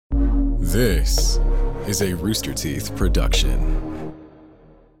This is a Rooster Teeth production.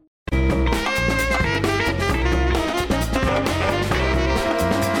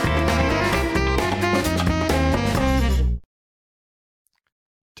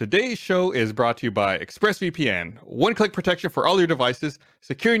 Today's show is brought to you by ExpressVPN. One-click protection for all your devices.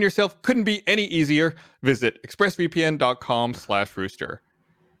 Securing yourself couldn't be any easier. Visit expressvpn.com/rooster.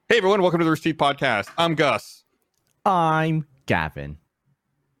 Hey everyone, welcome to the Rooster Teeth Podcast. I'm Gus. I'm Gavin.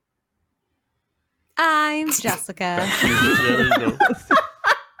 I'm Jessica. There you go.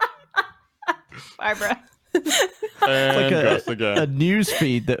 Barbara. And Like Gus again. a news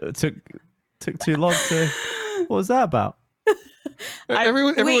feed that took too long to. What was that about?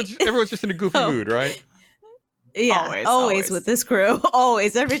 Everyone's just in a goofy mood, right? Yeah, always with this crew.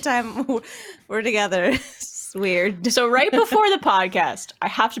 Always. Every time we're together, it's weird. So right before the podcast, I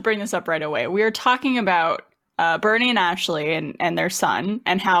have to bring this up right away. We were talking about Bernie and Ashley and their son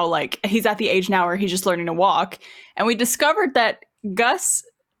and how like he's at the age now where he's just learning to walk. And we discovered that Gus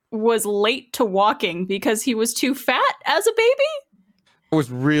was late to walking because he was too fat as a baby. I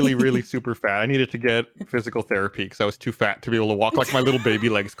was really, really super fat. I needed to get physical therapy because I was too fat to be able to walk. Like my little baby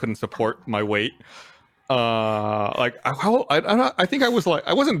legs couldn't support my weight. I think I was like,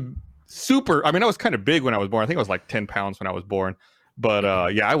 I wasn't super. I mean, I was kind of big when I was born. I think I was like 10 pounds when I was born. But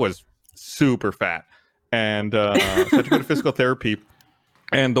yeah, I was super fat. And so I had to go to physical therapy.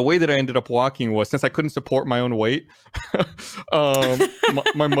 And the way that I ended up walking was, since I couldn't support my own weight, my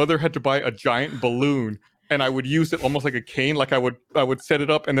mother had to buy a giant balloon. And I would use it almost like a cane. Like I would set it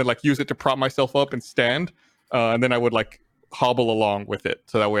up and then like use it to prop myself up and stand. And then I would like hobble along with it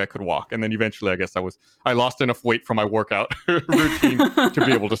so that way I could walk. And then eventually I guess I lost enough weight from my workout routine to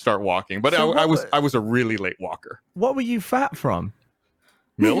be able to start walking. But so I was a really late walker. What were you fat from?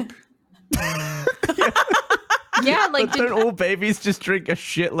 Milk? Yeah, like But don't all babies just drink a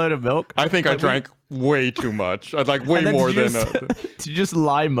shitload of milk? I think I drank way too much. I like way more than... Did you just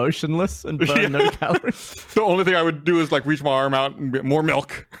lie motionless and burn no calories? The only thing I would do is like reach my arm out and get more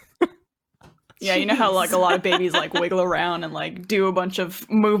milk. yeah, you know how like a lot of babies like wiggle around and like do a bunch of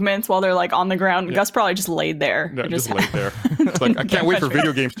movements while they're like on the ground. Yeah. Gus probably just laid there. Yeah, just laid there. It's like I can't wait for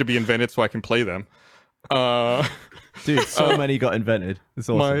video games to be invented so I can play them. Dude, so many got invented. It's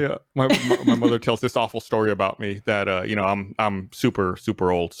awesome. My mother tells this awful story about me that I'm super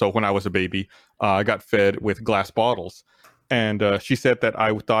super old. So when I was a baby, I got fed with glass bottles, and she said that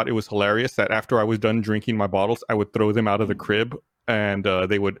I thought it was hilarious that after I was done drinking my bottles, I would throw them out of the crib, and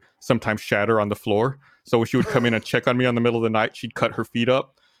they would sometimes shatter on the floor. So when she would come in and check on me in the middle of the night, she'd cut her feet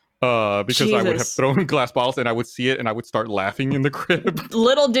up. Because Jesus. I would have thrown glass bottles and I would see it and I would start laughing in the crib.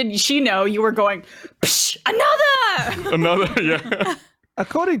 Little did she know you were going, another! Yeah.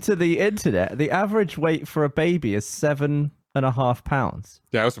 According to the internet, the average weight for a baby is 7.5 pounds.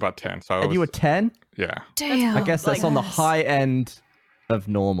 Yeah, I was about 10. You were 10? Yeah. Damn. I guess that's on the high end of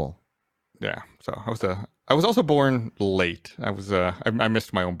normal. Yeah. So I was also born late. I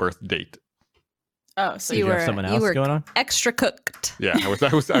missed my own birth date. Oh, so you have someone else going on? Extra cooked. Yeah, I was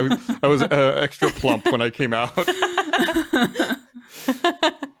extra plump when I came out.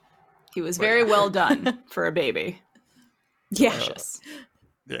 He was very well done for a baby. Yeah.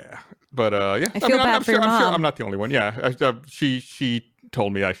 Yeah, but yeah. I feel bad for your mom. I'm sure I'm not the only one. Yeah, she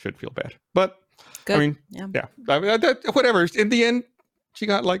told me I should feel bad, but good. I mean, yeah. Whatever. In the end, she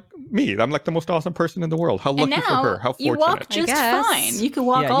got like me. I'm like the most awesome person in the world. How lucky for her. How fortunate. You walk just fine. You can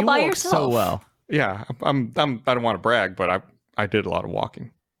walk all by yourself. So well. Yeah, I don't want to brag, but I did a lot of walking.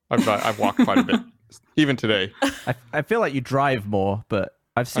 I've walked quite a bit, even today. I feel like you drive more, but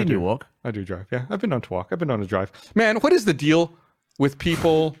I've seen you walk. I do drive. Yeah, I've been known to walk. I've been known to drive. Man, what is the deal with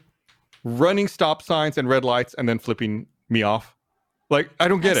people running stop signs and red lights and then flipping me off? Like, I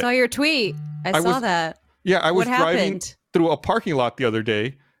don't get it. I saw your tweet. I saw that. Yeah, I was what driving happened? Through a parking lot the other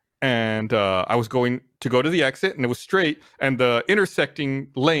day, and I was going to go to the exit, and it was straight, and the intersecting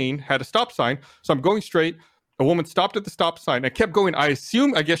lane had a stop sign. So I'm going straight. A woman stopped at the stop sign and kept going. I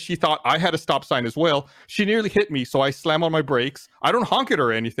guess she thought I had a stop sign as well. She nearly hit me, so I slam on my brakes. I don't honk at her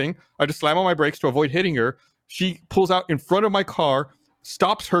or anything. I just slam on my brakes to avoid hitting her. She pulls out in front of my car,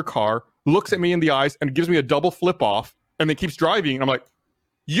 stops her car, looks at me in the eyes, and gives me a double flip off, and then keeps driving. And I'm like,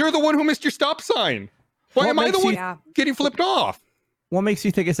 you're the one who missed your stop sign. Why am I the one getting flipped off? What makes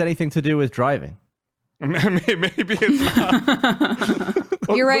you think it's anything to do with driving? Maybe it's not.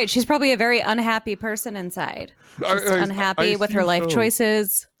 You're right. She's probably a very unhappy person inside. She's unhappy with her life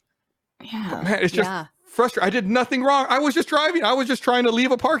choices. Yeah. Man, it's just frustrating. I did nothing wrong. I was just driving. I was just trying to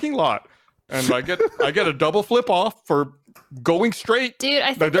leave a parking lot. And I get a double flip off for going straight. Dude,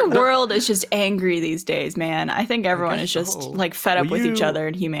 I think the world is just angry these days, man. I think everyone is just like fed up with each other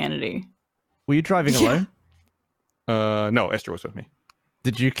and humanity. Were you driving alone? No, Esther was with me.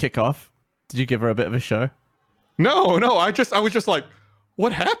 Did you kick off? Did you give her a bit of a show? No. I was just like,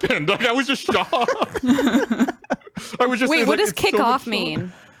 what happened? Like, I was just shocked. I was just Wait, like, what does it's kick so off much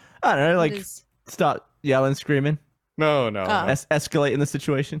mean? I don't know, like start yelling, screaming, No. escalating the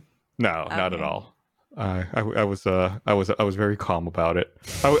situation. No, not at all. I was very calm about it.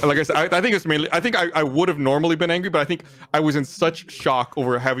 Like I said, I think it's mainly. I think I would have normally been angry, but I think I was in such shock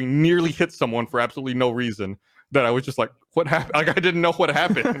over having nearly hit someone for absolutely no reason that I was just like, "What happened?" Like I didn't know what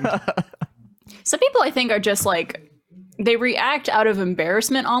happened. Some people, I think, are just like they react out of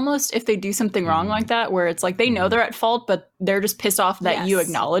embarrassment almost if they do something wrong like that, where it's like they know they're at fault, but they're just pissed off that you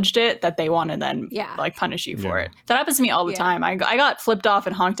acknowledged it, that they want to then like punish you for it. That happens to me all the time. I got flipped off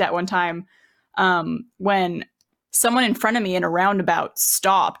and honked at one time when someone in front of me in a roundabout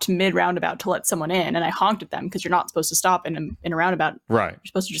stopped mid-roundabout to let someone in, and I honked at them because you're not supposed to stop in a roundabout. Right. You're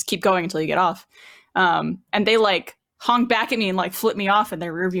supposed to just keep going until you get off. And they like honked back at me and like flipped me off in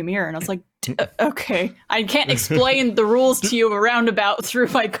their rearview mirror, and I was like, okay, I can't explain the rules to you of a roundabout through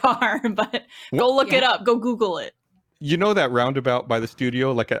my car, but go look it up. Go Google it. You know that roundabout by the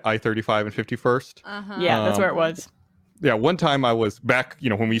studio, like at I-35 and 51st? Yeah, that's where it was. Yeah, one time I was back,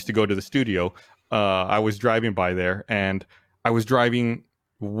 when we used to go to the studio, I was driving by there, and I was driving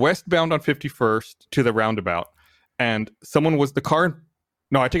westbound on 51st to the roundabout, and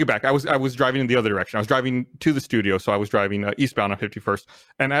No, I take it back. I was driving in the other direction. I was driving to the studio, so I was driving eastbound on 51st.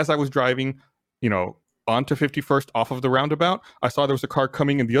 And as I was driving, onto 51st off of the roundabout, I saw there was a car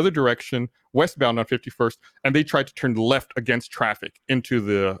coming in the other direction, westbound on 51st, and they tried to turn left against traffic into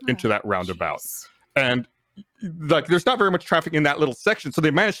that roundabout. Geez. And like, there's not very much traffic in that little section, so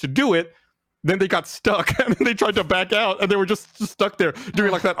they managed to do it. Then they got stuck, and then they tried to back out, and they were just stuck there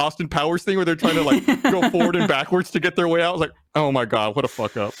doing like that Austin Powers thing where they're trying to like go forward and backwards to get their way out. I was like, oh my God, what a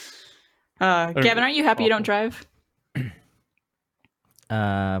fuck up. Gavin, aren't you happy you don't drive?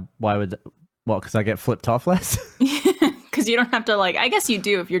 Because I get flipped off less? Because you don't have to I guess you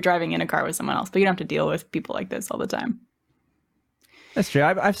do if you're driving in a car with someone else, but you don't have to deal with people like this all the time. That's true.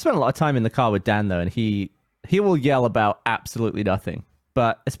 I've spent a lot of time in the car with Dan, though, and he will yell about absolutely nothing.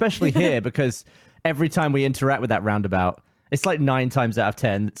 But especially here, because every time we interact with that roundabout, it's like 9 times out of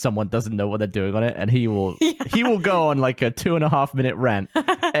 10, someone doesn't know what they're doing on it, and he will go on like a 2.5 minute rant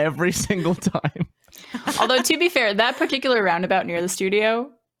every single time. Although, to be fair, that particular roundabout near the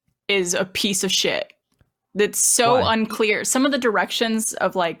studio is a piece of shit. That's so unclear. Some of the directions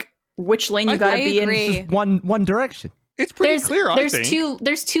of like which lane you gotta be in. One direction. It's pretty clear.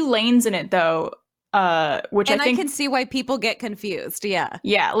 There's 2 lanes in it though. Which I think I can see why people get confused.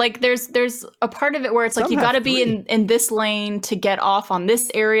 Yeah, like there's a part of it where it's like you got to be in this lane to get off on this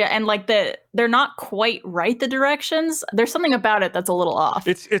area, and like they're not quite right, the directions. There's something about it that's a little off.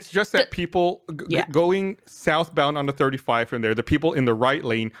 It's just that people going southbound on the 35 from there, the people in the right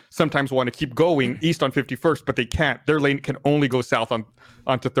lane sometimes want to keep going east on 51st, but they can't. Their lane can only go south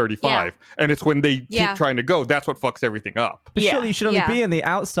onto 35, and it's when they keep trying to go, that's what fucks everything up. But surely you should only be in the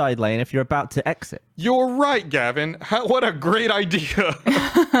outside lane if you're about to exit. You're right, Gavin. What a great idea.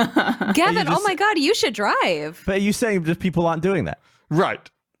 Gavin, oh my God, you should drive. But are you saying just people aren't doing that? Right.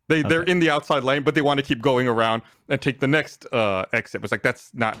 They're in the outside lane, but they want to keep going around and take the next exit. It's like, that's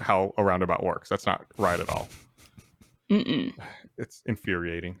not how a roundabout works. That's not right at all. It's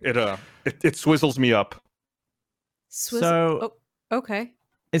infuriating. It swizzles me up. Okay.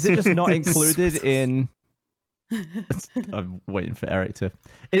 Is it just not included in... I'm waiting for Eric to...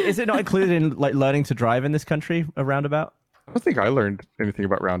 Is it not included in like learning to drive in this country, a roundabout? I don't think I learned anything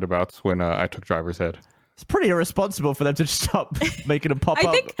about roundabouts when I took driver's ed. It's pretty irresponsible for them to just stop making them pop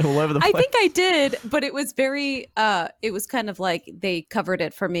up all over the place. I think I did, but it was very... it was kind of like they covered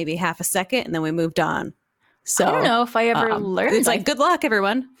it for maybe half a second, and then we moved on. So I don't know if I ever learned. It's like, good luck,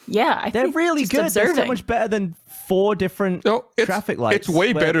 everyone. Yeah, they're really good. They're so much better than 4 different traffic lights. It's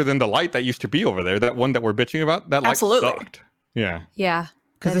way better than the light that used to be over there. That one that we're bitching about, that light sucked. Yeah. Yeah.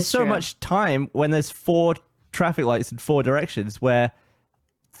 Because there's so much time when there's 4 traffic lights in 4 directions where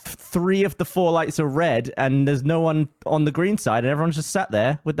 3 of the 4 lights are red and there's no one on the green side, and everyone's just sat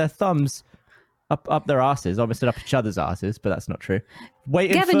there with their thumbs up their asses, almost up each other's asses, but that's not true.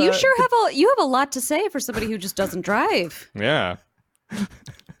 Gavin, you sure have a lot to say for somebody who just doesn't drive. Yeah.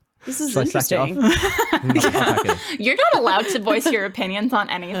 This is interesting. You're not allowed to voice your opinions on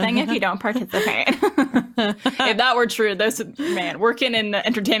anything if you don't participate. If that were true, working in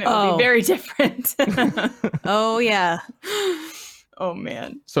entertainment would be very different. Oh, yeah. Oh,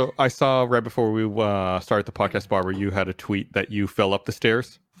 man. So I saw right before we started the podcast, Barbara, you had a tweet that you fell up the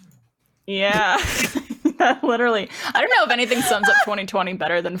stairs. Yeah. Literally. I don't know if anything sums up 2020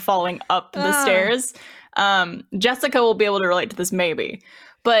 better than falling up the stairs. Jessica will be able to relate to this maybe.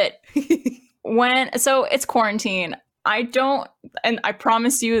 But so it's quarantine. And I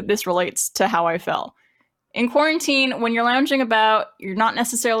promise you this relates to how I felt. In quarantine, when you're lounging about, you're not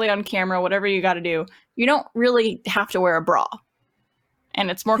necessarily on camera, whatever you got to do, you don't really have to wear a bra.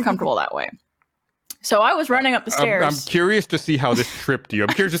 And it's more comfortable that way. So I was running up the stairs. I'm curious to see how this tripped you.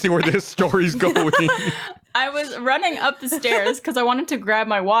 I'm curious to see where this story's going. I was running up the stairs because I wanted to grab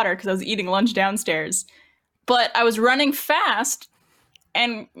my water because I was eating lunch downstairs. But I was running fast.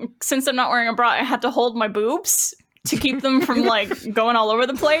 And since I'm not wearing a bra, I had to hold my boobs to keep them from like going all over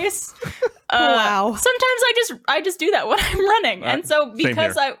the place. Wow. Sometimes I just do that when I'm running. And so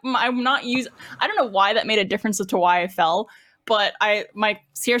because I'm not I don't know why that made a difference as to why I fell. But my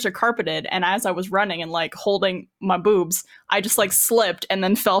stairs are carpeted, and as I was running and like holding my boobs, I just like slipped and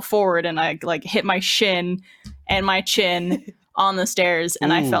then fell forward, and I like hit my shin and my chin on the stairs,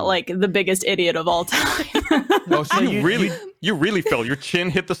 and I felt like the biggest idiot of all time. Oh, so you really fell? Your chin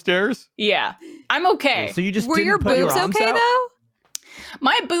hit the stairs? Yeah, I'm okay. So you just were didn't your put boobs your arms okay out? though?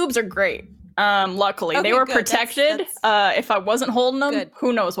 My boobs are great. Luckily, Okay, they were good. protected. If I wasn't holding them, Good.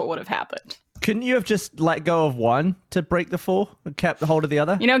 who knows what would have happened. Couldn't you have just let go of one to break the fall and kept the hold of the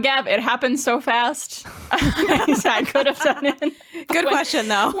other? You know, Gab, it happened so fast. I could have done it. Good question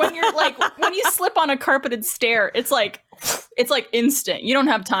though. When you slip on a carpeted stair, it's like instant. You don't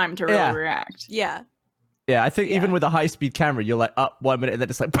have time to really react. Yeah. Yeah, I think even with a high-speed camera, you're like up 1 minute and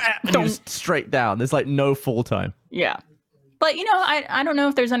then it's like, bam, and you're just straight down. There's like no fall time. Yeah. But, you know, I don't know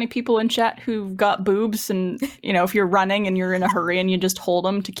if there's any people in chat who've got boobs and, you know, if you're running and you're in a hurry and you just hold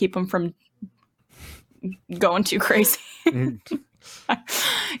them to keep them from going too crazy. You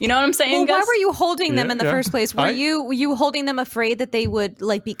know what I'm saying? Well, why Gus? were you holding them in the first place? Were I- you holding them afraid that they would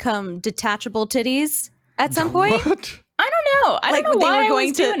like become detachable titties at some point? What? I don't know. I Like, don't know they why were I going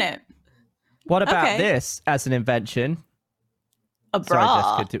was to- doing it. What about Okay. this as an invention? A Sorry,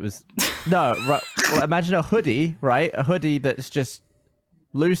 bra. Jessica, it was... No, right. Well, imagine a hoodie, right? A hoodie that's just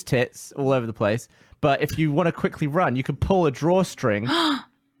loose tits all over the place. But if you want to quickly run, you can pull a drawstring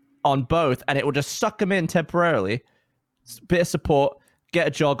on both, and it will just suck them in temporarily. Bit of support, get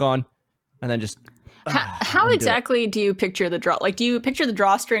a jog on, and then just... How exactly do you picture the draw? Like, do you picture the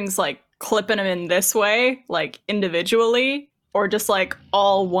drawstrings like clipping them in this way, like individually, or just like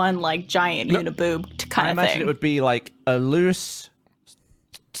all one like giant uniboob kind I of imagine thing? it would be like a loose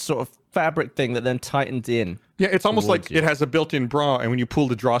sort of fabric thing that then tightens in. Yeah, it's almost like towards you. it has a built-in bra, and when you pull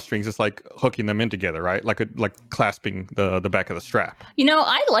the drawstrings, it's like hooking them in together, right? Like clasping the back of the strap. You know,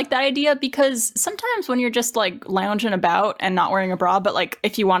 I like that idea because sometimes when you're just like lounging about and not wearing a bra, but like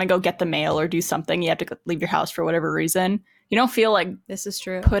if you want to go get the mail or do something, you have to leave your house for whatever reason. You don't feel like This is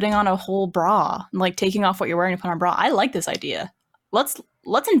true. putting on a whole bra, and like taking off what you're wearing to put on a bra. I like this idea. Let's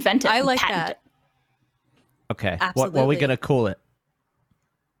invent it. I and like patent that. it. Okay, what are we Absolutely. going to call it?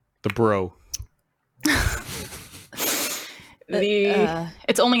 The bro.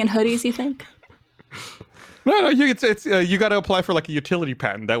 It's only in hoodies, you think? No, it's you got to apply for like a utility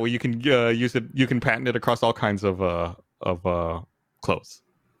patent. That way you can use it. You can patent it across all kinds of clothes.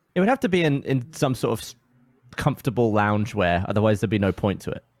 It would have to be in some sort of comfortable loungewear, otherwise there'd be no point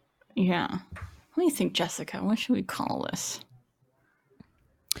to it. Yeah. What do you think, Jessica? What should we call this?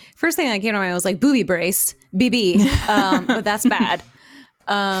 First thing that came to mind was like booby brace, BB, but that's bad.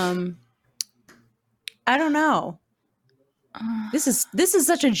 I don't know. This is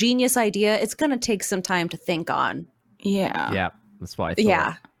such a genius idea. It's gonna take some time to think on. Yeah. Yeah, that's why I thought.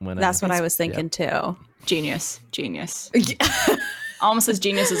 Yeah, when that's what I was thinking too. Genius. Almost as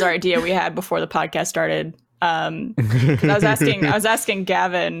genius as our idea we had before the podcast started. 'Cause I was asking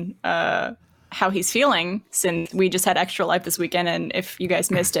Gavin how he's feeling since we just had Extra Life this weekend, and if you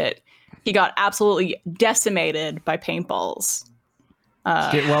guys missed it, he got absolutely decimated by paintballs.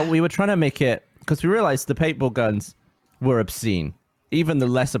 Well, we were trying to make it because we realized the paintball guns were obscene. Even the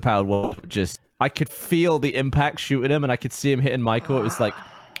lesser powered ones, I could feel the impact shooting him, and I could see him hitting Michael. It was like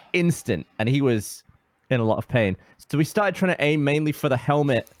instant, and he was in a lot of pain. So we started trying to aim mainly for the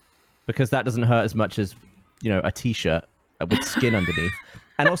helmet because that doesn't hurt as much as, a t-shirt with skin underneath.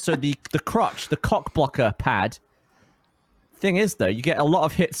 And also the crotch, the cock blocker pad. Thing is, though, you get a lot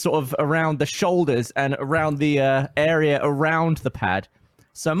of hits sort of around the shoulders and around the area around the pad.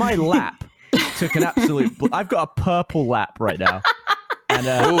 So my lap took an absolute... I've got a purple lap right now. And,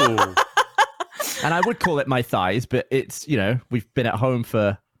 and I would call it my thighs, but it's, we've been at home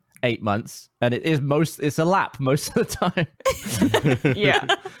for 8 months, and it's a lap most of the time. Yeah.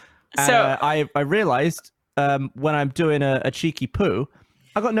 And, So I realized when I'm doing a cheeky poo,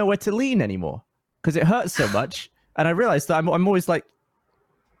 I got nowhere to lean anymore because it hurts so much. And I realized that I'm always like,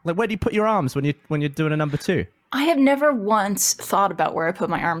 where do you put your arms when you're doing a number 2? I have never once thought about where I put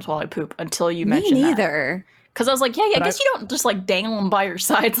my arms while I poop until you Me mentioned that. neither. Because I was like, I guess you don't just like dangle them by your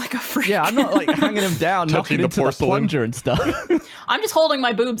sides like a freak. Yeah, I'm not like hanging them down, Touching knocking the into the porcelain. plunger and stuff. I'm just holding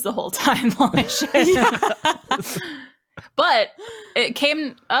my boobs the whole time while I shit. But it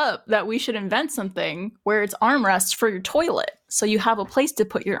came up that we should invent something where it's armrests for your toilet. So you have a place to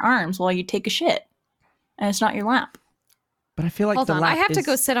put your arms while you take a shit. And it's not your lap. But I feel like Hold the on, lap I have to is-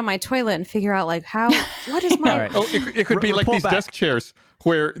 go sit on my toilet and figure out like how. What is my? All right. Oh, it could be like Report these back. desk chairs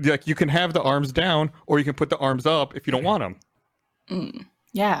where like you can have the arms down or you can put the arms up if you don't want them.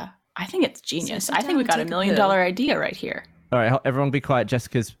 Yeah, I think it's genius. Sit I think we down, got a take a $1 million poo. idea right here. All right, everyone be quiet.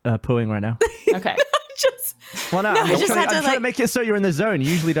 Jessica's pooing right now. Okay. Just Well, no, No, I'm, I just trying, had to, I'm trying to like- make it so you're in the zone. You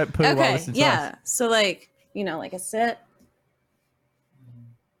usually don't poo while okay. listening to Yeah. us. So like like a sit.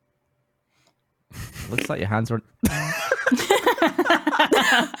 Looks like your hands are...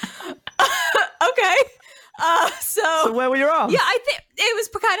 Okay. So So where were your arms? yeah, I think it was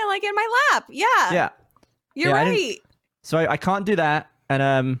kind of like in my lap. Yeah. Yeah. You're Yeah, I didn't- right. So I can't do that,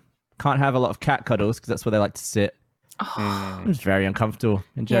 and can't have a lot of cat cuddles because that's where they like to sit. It's very uncomfortable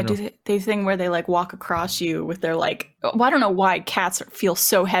in Yeah, general. do they thing where they like walk across you with their like, well, I don't know why cats feel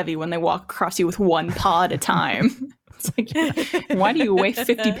so heavy when they walk across you with one paw at a time. It's like, why do you weigh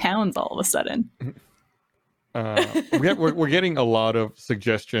 50 pounds all of a sudden? We're getting a lot of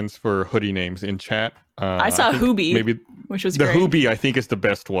suggestions for hoodie names in chat. I saw think Hoobie, Maybe which was the great. Hoobie, I think, is the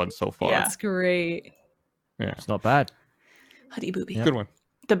best one so far. Yeah. That's great. It's not bad. Hoodie booby. Good one.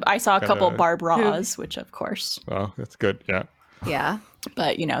 I saw a couple Gotta- Barbras, which of course, Oh, that's good. Yeah. Yeah.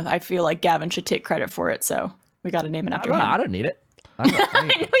 but I feel like Gavin should take credit for it, so we got to name it after him. I don't need it. I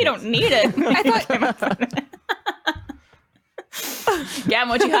know you don't need it. I thought. Gavin,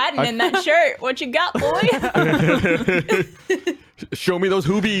 what you hiding in that shirt? What you got, boy? Show me those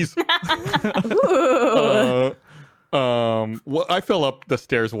Hoobies. Well, I fell up the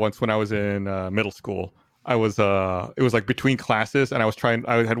stairs once when I was in middle school. It was like between classes, and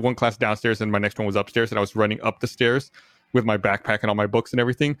I had one class downstairs and my next one was upstairs, and I was running up the stairs with my backpack and all my books and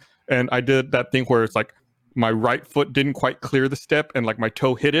everything. And I did that thing where it's like my right foot didn't quite clear the step and like my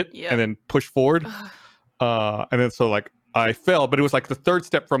toe hit it Yeah. and then pushed forward. And then so like I fell, but it was like the third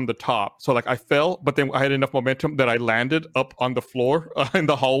step from the top. So like I fell, but then I had enough momentum that I landed up on the floor in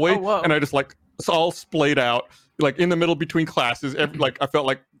the hallway, Oh, whoa. and I just like it's all splayed out like in the middle between classes. Like I felt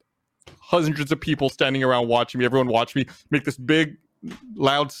like hundreds of people standing around watching me. Everyone watched me make this big,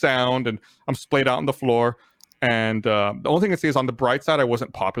 loud sound, and I'm splayed out on the floor. And the only thing I say is, on the bright side, I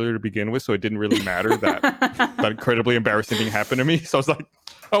wasn't popular to begin with, so it didn't really matter that that incredibly embarrassing thing happened to me. So I was like,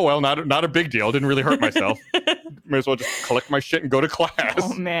 oh well, not a big deal. Didn't really hurt myself. May as well just collect my shit and go to class.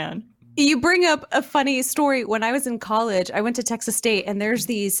 Oh man. You bring up a funny story. When I was in college, I went to Texas State, and there's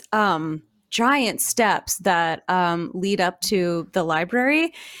these giant steps that lead up to the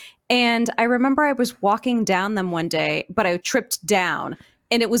library. And I remember I was walking down them one day, but I tripped down.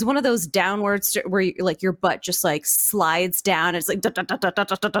 And it was one of those downwards where like your butt just like slides down. It's like,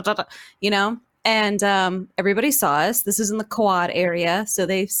 And everybody saw us. This is in the quad area. So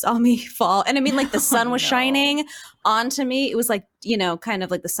they saw me fall. And I mean, like the sun was no. shining onto me. It was like, kind of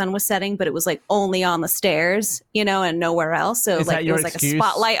like the sun was setting, but it was like only on the stairs, and nowhere else. So Is like that it your was like a excuse?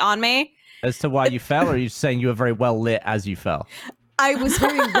 spotlight on me. As to why you fell, or are you saying you were very well lit as you fell? I was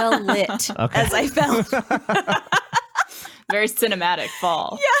very well lit Okay. as I fell. Very cinematic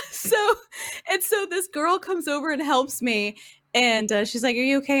fall. So this girl comes over and helps me, and she's like, "Are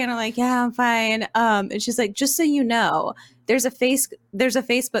you okay?" And I'm like, "Yeah, I'm fine." And she's like, "Just so you know, there's a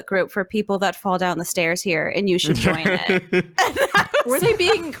Facebook group for people that fall down the stairs here, and you should join it." Were they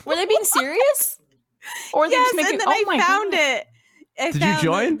being serious? Or were they Yes, just making and then oh I my found God. it. I Did you found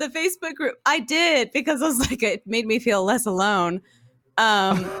join? the Facebook group? I did, because I was like, it made me feel less alone.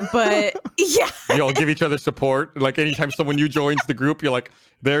 But yeah. You all give each other support. Like anytime someone new joins the group, you're like,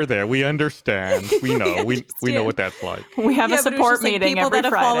 "They're there. We understand. We know. We know understand. what that's like." We have a Yeah, but it was support just, like, meeting people every that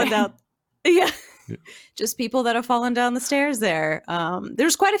have fallen Friday. down. Yeah. Just people that have fallen down the stairs there.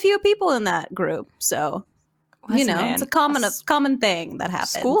 There's quite a few people in that group. So, Listen, it's man, a common thing that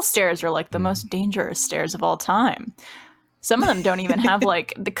happens. School stairs are like the most dangerous stairs of all time. Some of them don't even have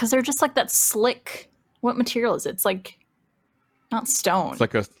because they're just like that slick. What material is it? It's like not stone. It's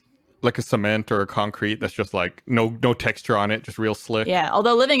like a cement or a concrete that's just like no texture on it, just real slick. Yeah,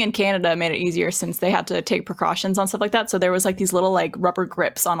 although living in Canada made it easier since they had to take precautions on stuff like that. So there was like these little like rubber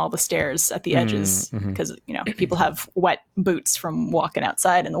grips on all the stairs at the edges because people have wet boots from walking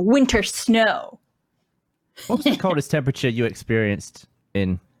outside in the winter snow. What was the coldest temperature you experienced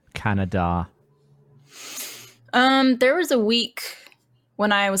in Canada? There was a week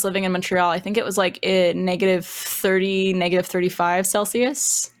when I was living in Montreal. I think it was like negative 30, negative 35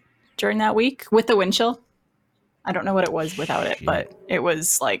 Celsius during that week with the wind chill. I don't know what it was without it, but it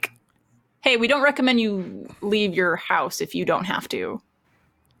was like, hey, we don't recommend you leave your house if you don't have to.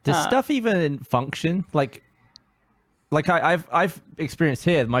 Does stuff even function? Like I've experienced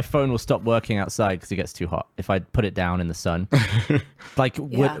here, my phone will stop working outside because it gets too hot if I put it down in the sun. Like,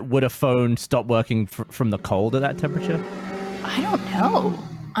 would a phone stop working from the cold at that temperature? I don't know.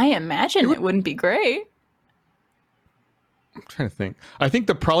 I imagine it wouldn't be great. I'm trying to think. I think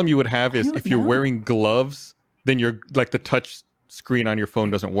the problem you would have is if you're wearing gloves, then you're like the touch screen on your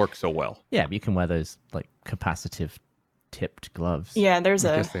phone doesn't work so well. Yeah, but you can wear those like capacitive tipped gloves. Yeah, there's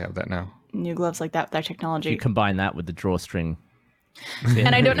I guess they have that now. new gloves like that technology. You combine that with the drawstring.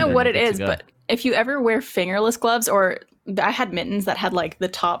 And I don't know what it is, but if you ever wear fingerless gloves, or I had mittens that had like the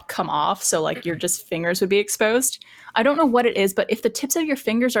top come off, so like your just fingers would be exposed. I don't know what it is, but if the tips of your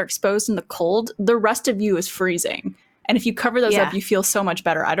fingers are exposed in the cold, the rest of you is freezing. And if you cover those up, you feel so much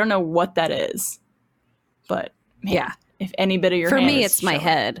better. I don't know what that is, but man, if any bit of your for hand me, is it's my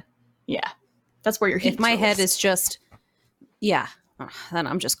head. Yeah, that's where your heat. If my head is just, then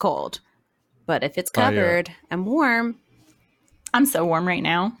I'm just cold. But if it's covered and warm, I'm so warm right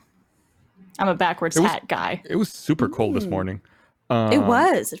now. I'm a backwards hat guy. It was super cold this morning. It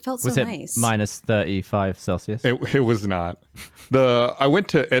was. It felt so was it nice. minus 35 Celsius? It was not. I went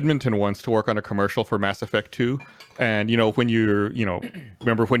to Edmonton once to work on a commercial for Mass Effect 2. And, when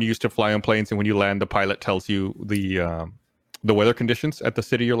remember when you used to fly on planes and when you land, the pilot tells you the weather conditions at the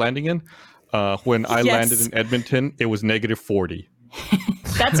city you're landing in? When I landed in Edmonton, it was negative 40.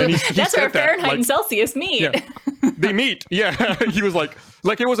 That's where Fahrenheit and Celsius meet. Yeah, they meet. Yeah. He was like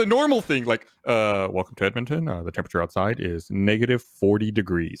it was a normal thing. Like, welcome to Edmonton. The temperature outside is negative 40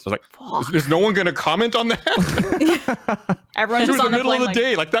 degrees. I was like, is no one going to comment on that? Everyone's it was just the middle of the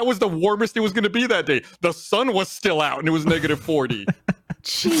day. Like, that was the warmest it was going to be that day. The sun was still out and it was negative 40.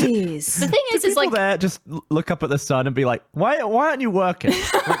 Jeez. The thing is like there just look up at the sun and be like, why aren't you working?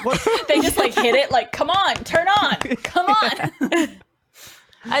 Like, what? They just like hit it like, come on, turn on, come on.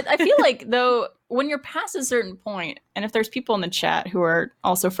 I feel like though, when you're past a certain point, and if there's people in the chat who are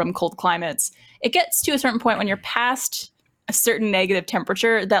also from cold climates, it gets to a certain point when you're past a certain negative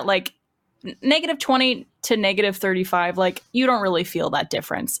temperature that like negative 20 to negative 35, like you don't really feel that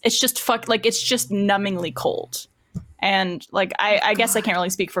difference. It's just it's just numbingly cold. And like, I guess I can't really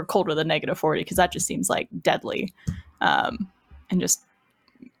speak for colder than negative 40 because that just seems like deadly and just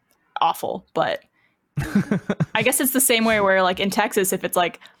awful. But I guess it's the same way where like in Texas, if it's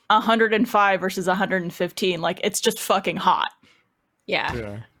like 105 versus 115, like it's just fucking hot.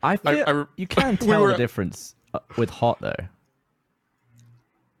 Yeah. I feel you can tell the difference with hot though.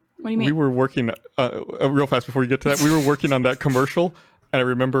 What do you mean? We were working real fast before you get to that. We were working on that commercial, and I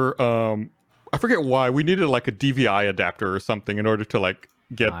remember I forget why we needed like a DVI adapter or something in order to like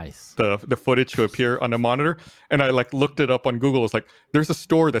get the footage to appear on a monitor. And I like looked it up on Google. It's like there's a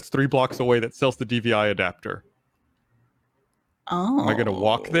store that's 3 blocks away that sells the DVI adapter. Oh. Am I gonna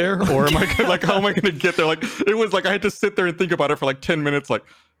walk there, or am I gonna, like how am I gonna get there? Like it was like I had to sit there and think about it for like 10 minutes. Like,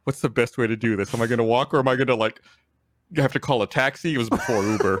 what's the best way to do this? Am I gonna walk, or am I gonna like have to call a taxi? It was before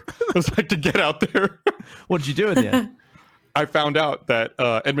Uber. It was like to get out there. What did you do in the end? I found out that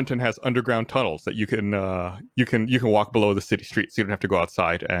Edmonton has underground tunnels that you can walk below the city streets. So you don't have to go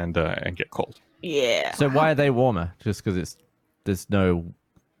outside and get cold. Yeah. So why are they warmer? Just because there's no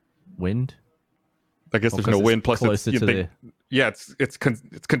wind? I guess there's no wind. Plus, it's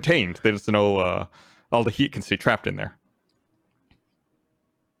contained. There's no all the heat can stay trapped in there.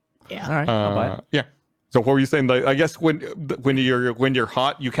 Yeah. All right. I'll buy it. Yeah. So what were you saying? Like, I guess when you're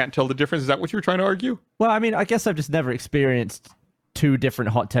hot, you can't tell the difference. Is that what you were trying to argue? Well, I mean, I guess I've just never experienced 2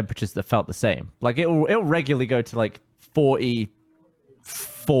 different hot temperatures that felt the same. Like it'll regularly go to like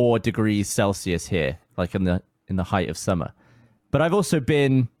 44 degrees Celsius here, like in the height of summer. But I've also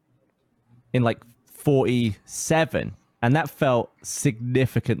been in like 47, and that felt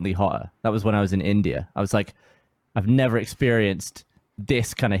significantly hotter. That was when I was in India. I was like, I've never experienced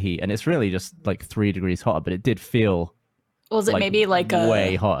this kind of heat, and it's really just like 3 degrees hotter, but it did feel maybe like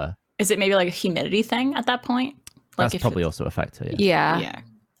way hotter. Is it maybe like a humidity thing at that point? Like That's probably also a factor. Yeah.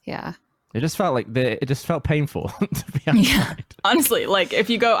 It just felt like it just felt painful to be outside. Yeah. Honestly, like if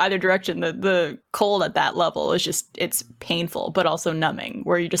you go either direction, the cold at that level is just, it's painful, but also numbing,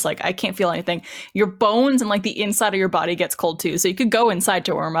 where you just like, I can't feel anything. Your bones and like the inside of your body gets cold too. So you could go inside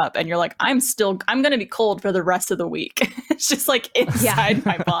to warm up and you're like, I'm going to be cold for the rest of the week. It's just like inside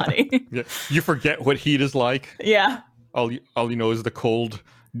my body. Yeah. You forget what heat is like. Yeah. All you know is the cold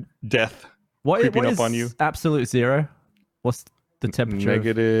death What creeping up is on you. absolute zero? What's the temperature?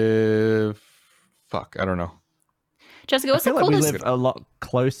 Negative. Fuck, I don't know. Jessica, I what's the feel like we coldest? live a lot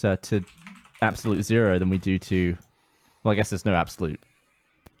closer to absolute zero than we do to. Well, I guess there's no absolute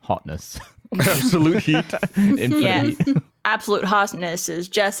hotness. Absolute heat. Infinite Yeah. heat. Absolute hotness is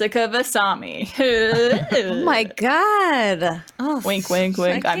Jessica Vasami. Oh my god! Oh, Wink, wink,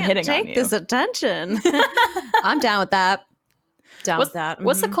 wink. I I'm can't hitting on take you. this attention. I'm down with that. Down with that.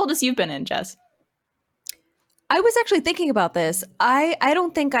 What's the coldest you've been in, Jess? I was actually thinking about this. I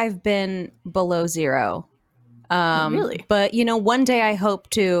don't think I've been below zero. Really? But one day I hope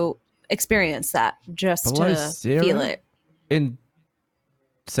to experience that just Below to zero? feel it. In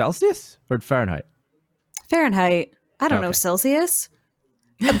Celsius or in Fahrenheit? Fahrenheit. I don't know Okay. Celsius.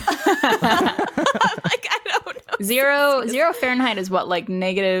 Like I don't know. Zero Fahrenheit is what, like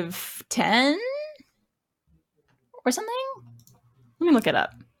 -10 or something? Let me look it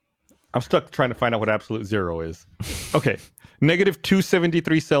up. I'm stuck trying to find out what absolute zero is. Okay. Negative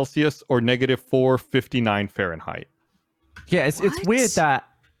 273 Celsius or negative 459 Fahrenheit. Yeah, it's What? weird that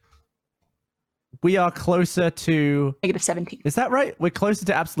we are closer to. -17. Is that right? We're closer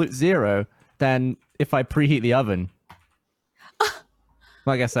to absolute zero than if I preheat the oven.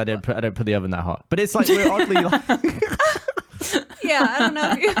 Well, I guess I don't put the oven that hot, but it's like we're oddly like. Yeah, I don't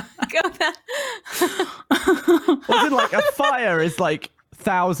know if you go that. Wasn't like a fire is like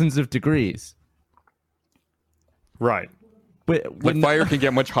thousands of degrees. Right. But Like fire can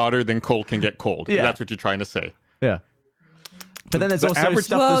get much hotter than coal can get cold. Yeah. That's what you're trying to say. Yeah. But then there's The also average-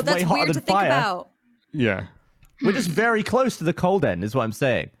 stuff Whoa, that's way that's hotter weird than to think fire. about. Yeah. We're just very close to the cold end, is what I'm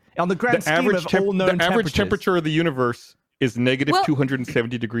saying. On the grand The scheme average, of all known the average temperatures. temperature of the universe is negative Well-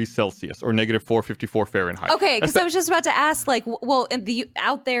 270 degrees Celsius or negative 454 Fahrenheit. Okay, because That's I was just about to ask, like, well, in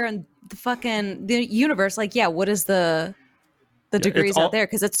out there in the universe, like, yeah, what is the degrees all- out there?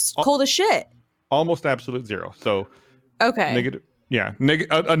 Because it's cold as shit. almost absolute zero. So Okay. negative. Yeah,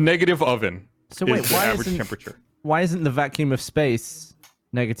 a negative oven. So is wait, the why average isn't- temperature? Why isn't the vacuum of space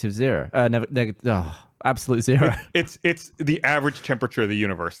negative zero? Absolute zero. It's the average temperature of the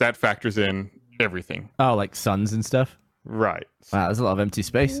universe that factors in everything. Oh, like suns and stuff. Right. Wow, there's a lot of empty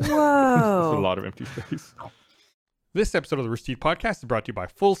space. There's a Whoa. lot of empty space. This episode of the Rooster Teeth Podcast is brought to you by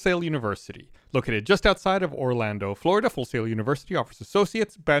Full Sail University. Located just outside of Orlando, Florida, Full Sail University offers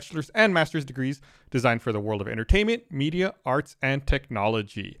associate's, bachelor's, and master's degrees designed for the world of entertainment, media, arts, and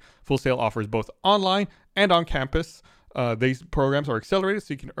technology. Full Sail offers both online and on campus. These programs are accelerated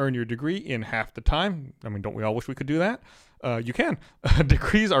so you can earn your degree in half the time. I mean, don't we all wish we could do that? You can.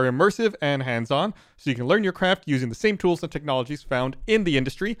 Degrees are immersive and hands-on, so you can learn your craft using the same tools and technologies found in the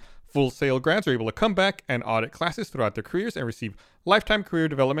industry. Full Sail grads are able to come back and audit classes throughout their careers and receive lifetime career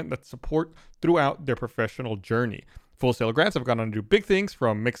development that support throughout their professional journey. Full Sail grads have gone on to do big things,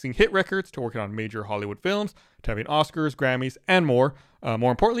 from mixing hit records to working on major Hollywood films to having Oscars, Grammys, and more.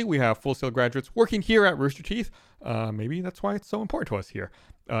 More importantly, we have Full Sail graduates working here at Rooster Teeth. Maybe that's why it's so important to us here.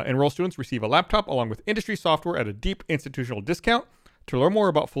 Enrolled students receive a laptop along with industry software at a deep institutional discount. To learn more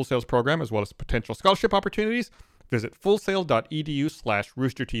about Full Sail's program as well as potential scholarship opportunities, visit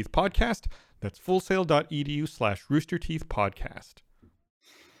fullsail.edu/roosterteethpodcast. That's fullsail.edu/roosterteethpodcast.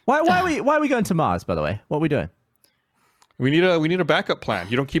 Why are we going to Mars, by the way? What are we doing? We need a backup plan.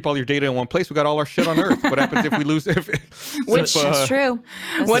 You don't keep all your data in one place. We got all our shit on Earth. What happens if we lose? Which- That's true.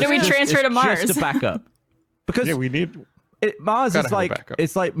 What do we transfer to It's Mars? Just a backup. Because Yeah, we need. Mars Gotta is have a like backup.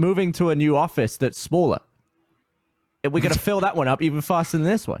 it's like moving to a new office that's smaller. We're gonna fill that one up even faster than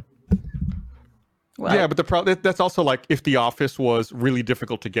this one. Well, Yeah, but the problem that's also like if the office was really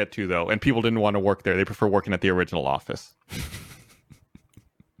difficult to get to though, and people didn't want to work there, they prefer working at the original office.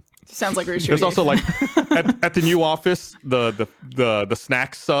 sounds like Rooster There's Teeth. also like at the new office, the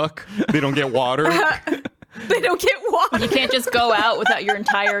snacks suck. They don't get water. They don't get water. You can't just go out without your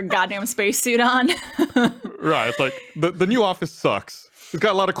entire goddamn spacesuit on. Right. It's like the new office sucks. It's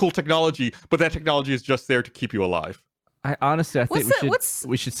got a lot of cool technology, but that technology is just there to keep you alive. I think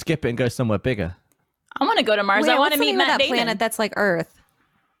we should skip it and go somewhere bigger. I want to go to Mars. I want to meet Matt that Damon. planet that's like Earth.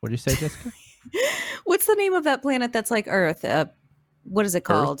 What do you say, Jessica? What's the name of that planet that's like Earth? What is it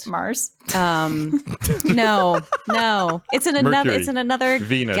called? Mars. No. It's in another. Mercury. It's in another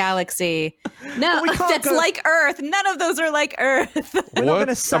Venus. galaxy. No, we can't that's go- like Earth. None of those are like Earth. We're not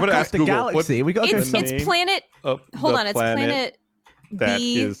gonna suck up the galaxy. We got to go It's somewhere. it's planet. Hold on, it's planet that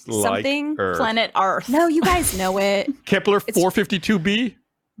B is like something. Earth. Planet Earth. No, you guys know it. Kepler 452b.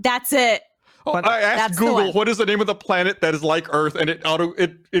 That's it. Oh, I asked That's the Google one. what is the name of the planet that is like Earth, and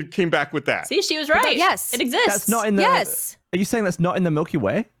it came back with that. See, she was right. Yes. It exists. That's not in the. Yes. Are you saying that's not in the Milky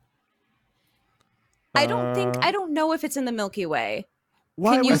Way? I don't know if it's in the Milky Way.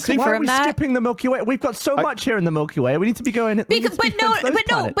 Why Can you why are confirm we that? skipping the Milky Way? We've got so much here in the Milky Way. We need to be going. But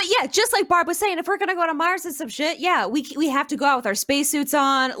yeah, just like Barb was saying, if we're gonna go to Mars and some shit, yeah, we have to go out with our spacesuits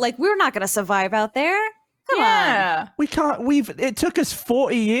on. Like, we're not gonna survive out there. Come on. Yeah. we can't. It took us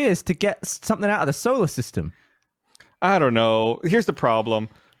 40 years to get something out of the solar system. I don't know. Here's the problem.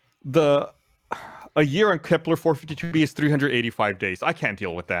 A year on Kepler 452b is 385 days. I can't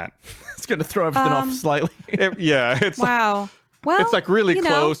deal with that. It's going to throw everything off slightly. Yeah, it's Wow. Well, it's like really you know.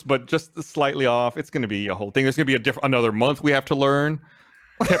 close, but just slightly off. It's going to be a whole thing. There's going to be another month we have to learn.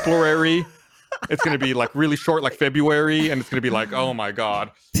 Keplerary. It's going to be like really short, like February, and it's going to be like, oh my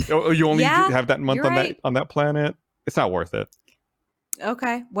god, you only Yeah, have that month you're on right. that planet. It's not worth it.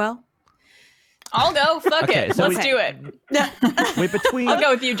 Okay, well, I'll go. Fuck Okay, it. so Let's do it. We're between. I'll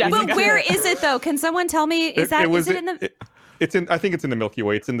go with you, Jessica. but where is it though? Can someone tell me? Is it in the? It's in. I think it's in the Milky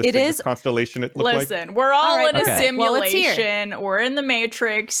Way. It's in the It Cygnus is? constellation. It looks like. Listen, we're all right. in a Okay. Well, let's hear. simulation. We're in the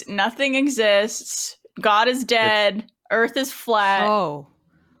Matrix. Nothing exists. God is dead. Earth is flat. Oh,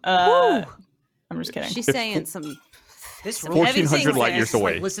 I'm just kidding. she's It's saying some. This Some roll heavy 1400 things light there. years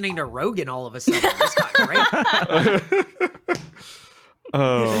away. like listening to Rogan all of a sudden. This got great.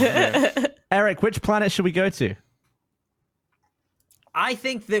 Oh, man. Eric, which planet should we go to? I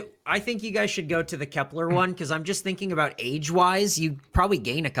think you guys should go to the Kepler one because I'm just thinking about age-wise. You probably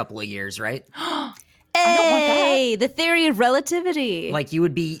gain a couple of years, right? Hey, the theory of relativity. Like you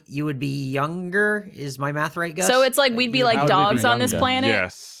would be younger. Is my math right, Gus? So it's like we'd be How like would we be dogs on this younger? planet.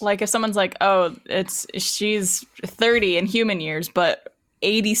 Yes. Like if someone's like, "Oh, she's 30 in human years, but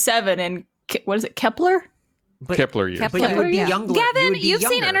 87 in what is it, Kepler?" Kepler years. But you would be yeah. younger. Gavin, would be you've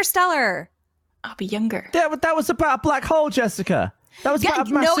seen younger. Interstellar. I'll be younger. That was about a black hole, Jessica. That was about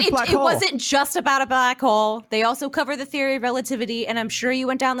a No, massive it black hole. wasn't just about a black hole. They also cover the theory of relativity, and I'm sure you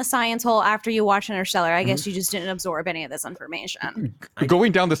went down the science hole after you watched Interstellar. I guess you just didn't absorb any of this information.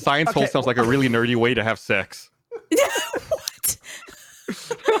 Going down the science hole Okay. sounds like a really nerdy way to have sex. What?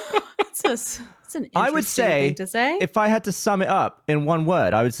 It's an I would interesting say, thing to say. if I had to sum it up in one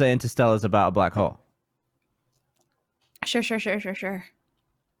word, I would say Interstellar is about a black hole. Sure.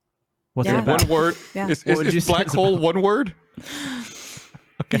 What's Yeah. it about? One word. Yeah. Is What would you say black it's hole one word?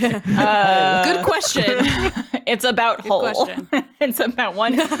 Good question. It's about hole. question. It's about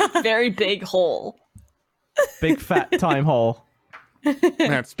one very big hole. Big fat time hole.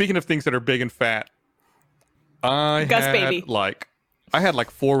 Man, speaking of things that are big and fat, I Gus had baby. like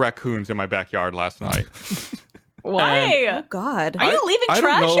 4 raccoons in my backyard last night. Why? Oh God. Are you leaving I don't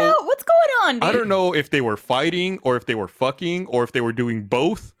trash know. out? What's going on, dude? I don't know if they were fighting or if they were fucking or if they were doing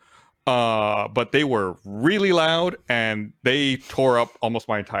both. But they were really loud and they tore up almost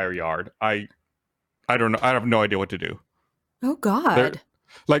my entire yard. I don't know. I have no idea what to do. Oh God. They're-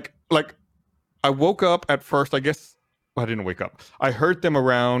 Like I woke up at first. I guess I didn't wake up. I heard them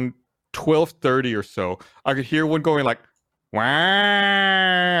around 12:30 or so. I could hear one going like, "Wah,"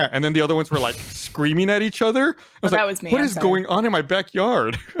 and then the other ones were like screaming at each other. I was that like, was me, What I'm is sorry. going on in my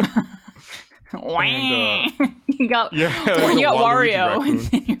backyard? Wah. And, you got yeah, you got the Waluigi Wario raccoon.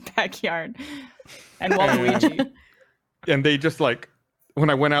 in your backyard and Waluigi. And they just like, when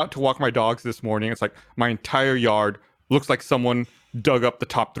I went out to walk my dogs this morning, it's like my entire yard looks like someone dug up the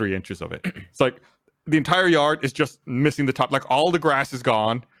top 3 inches of it. It's like the entire yard is just missing the top. Like all the grass is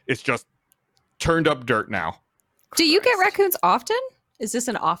gone. It's just turned up dirt now. Do you get raccoons often? Is this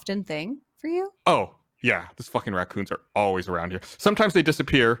an often thing for you? Oh, yeah. These fucking raccoons are always around here. Sometimes they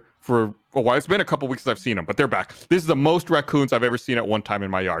disappear for a while. It's been a couple weeks since I've seen them, but they're back. This is the most raccoons I've ever seen at one time in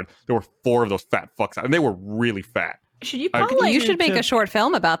my yard. There were 4 of those fat fucks out, and they were really fat. Should you I- call like You should make a short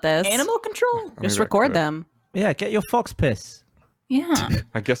film about this. animal control? Just Maybe I record could. them. Yeah, get your fox piss. Yeah.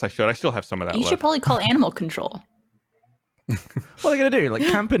 I guess I should. I still have some of that You left. should probably call animal control. What are they gonna do? Like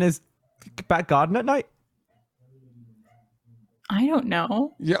camp in his back garden at night? I don't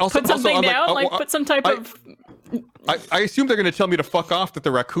know. Yeah, also, Put something I'm like, down, oh, like well, put some type I- of. I assume they're going to tell me to fuck off that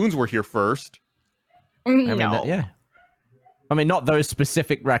the raccoons were here first. I mean, No. yeah. I mean, not those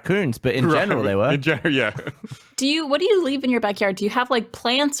specific raccoons, but in general they were. In general, yeah. What do you leave in your backyard? Do you have like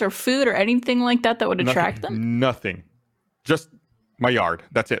plants or food or anything like that would attract them? Nothing. Just my yard.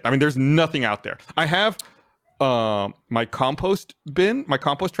 That's it. I mean, there's nothing out there. I have my compost bin, my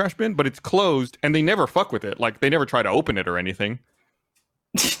compost trash bin, but it's closed and they never fuck with it. Like they never try to open it or anything.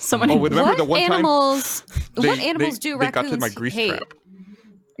 Someone Oh, remember What the one animals? time what animals do they got raccoons to my grease hate? trap?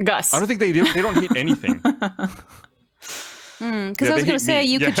 Gus. I don't think they do. They don't hate anything. Because Yeah, I was they going hate to say me.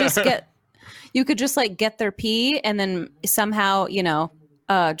 you could Yeah. just like get their pee and then somehow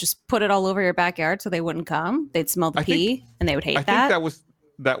just put it all over your backyard so they wouldn't come. They'd smell the I think- pee and they would hate I that. think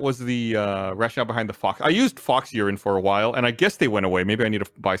that was the rationale behind the fox. I used fox urine for a while, and I guess they went away. Maybe I need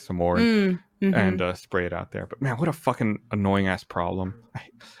to buy some more and spray it out there. But man, what a fucking annoying ass problem.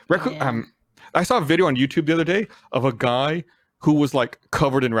 I saw a video on YouTube the other day of a guy who was like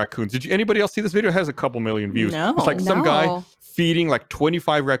covered in raccoons. Did anybody else see this video? It has a couple million views. No. It's like some guy feeding like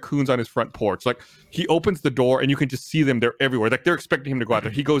 25 raccoons on his front porch. Like he opens the door and you can just see them. They're everywhere. Like they're expecting him to go out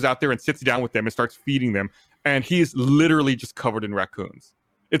there. He goes out there and sits down with them and starts feeding them. And he is literally just covered in raccoons.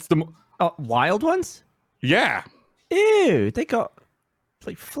 It's the wild ones? Yeah. Ew, they got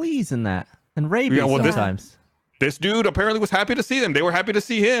like fleas in that and rabies sometimes. This dude apparently was happy to see them. They were happy to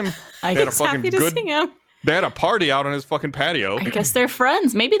see him. I guess happy to see him. They had a party out on his fucking patio. I guess they're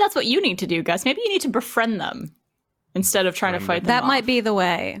friends. Maybe that's what you need to do, Gus. Maybe you need to befriend them instead of trying to fight them That off. might be the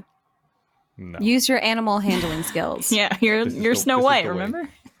way. No. Use your animal handling skills. Yeah, you're Snow White, remember?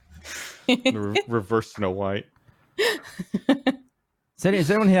 Reverse Snow White. Does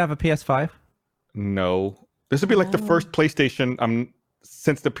anyone here have a PS5? No. This would be like the first PlayStation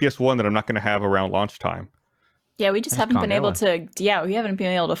since the PS1 that I'm not going to have around launch time. Yeah, we just haven't been able to. Yeah, we haven't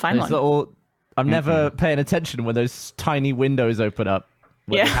been able to find one. I'm never paying attention when those tiny windows open up.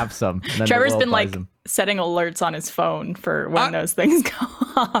 When they have some. And then Trevor's been like setting alerts on his phone for when those things go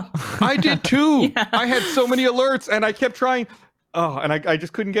off. I did too. Yeah. I had so many alerts and I kept trying. Oh, and I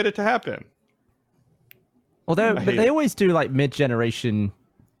just couldn't get it to happen. Although, but they always do like mid-generation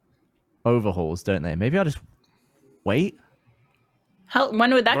overhauls, don't they? Maybe I'll just wait.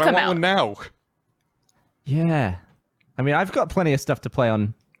 When would that come out? One now. Yeah. I mean, I've got plenty of stuff to play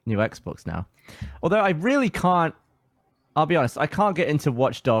on new Xbox now. Although I really can't, I'll be honest, I can't get into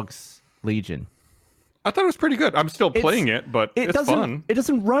Watch Dogs Legion. I thought it was pretty good. I'm still playing it, but it's fun. It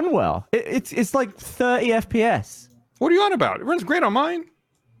doesn't run well. It's like 30 FPS. What are you on about? It runs great on mine.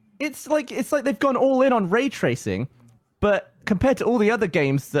 It's like they've gone all in on ray tracing, but compared to all the other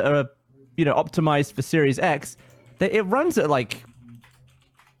games that are, optimized for Series X, it runs at like,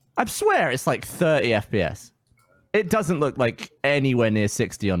 I swear it's like 30 FPS. It doesn't look like anywhere near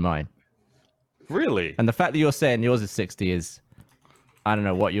 60 on mine. Really? And the fact that you're saying yours is 60 is, I don't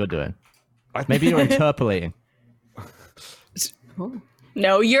know what you're doing. Maybe you're interpolating.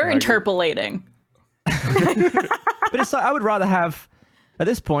 No, you're interpolating. But it's like, I would rather have, at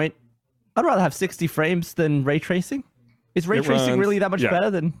this point, I'd rather have 60 frames than ray tracing. Is ray tracing really that much better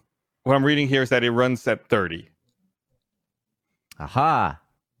than... What I'm reading here is that it runs at 30. Aha.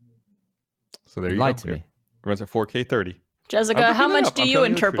 So there you lied go. To me. It runs at 4K 30. Jessica, how much do you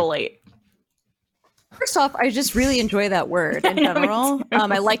interpolate? First off, I just really enjoy that word in general.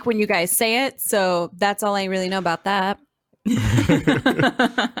 I like when you guys say it, so that's all I really know about that.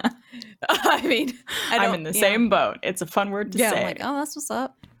 I mean, I'm in the same boat. It's a fun word to say. I'm like, oh, that's what's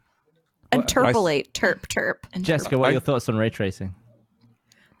up. Interpolate, terp. Jessica, what are your thoughts on ray tracing?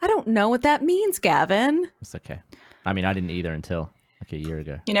 I don't know what that means, Gavin. It's okay. I mean, I didn't either until like a year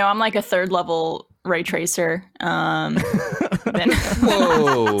ago. I'm like a 3rd level ray tracer. Whoa.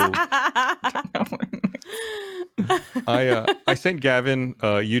 I sent Gavin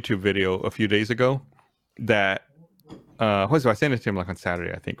a YouTube video a few days ago that I sent it to him like on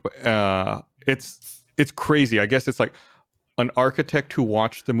Saturday, I think. But it's crazy. I guess it's like an architect who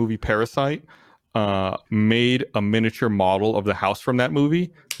watched the movie Parasite made a miniature model of the house from that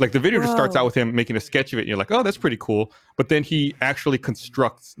movie. Like the video just starts out with him making a sketch of it and you're like, oh, that's pretty cool. But then he actually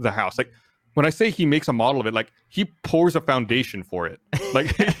constructs the house. Like when I say he makes a model of it, like he pours a foundation for it.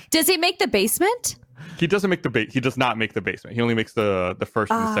 Like does he make the basement? He doesn't make he does not make the basement. He only makes the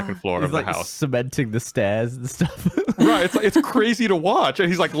first and the second floor of the house. Cementing the stairs and stuff. Right. It's crazy to watch. And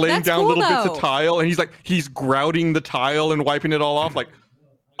he's like laying down little bits of tile and he's grouting the tile and wiping it all off. Like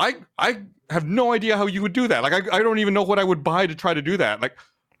I have no idea how you would do that. Like I don't even know what I would buy to try to do that. Like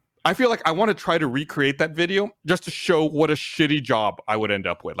I feel like I want to try to recreate that video just to show what a shitty job I would end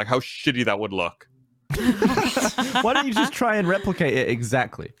up with. Like how shitty that would look. Why don't you just try and replicate it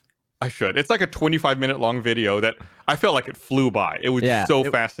exactly? I should. It's like a 25-minute long video that I felt like it flew by. It was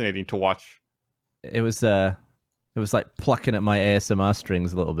fascinating to watch. It was like plucking at my ASMR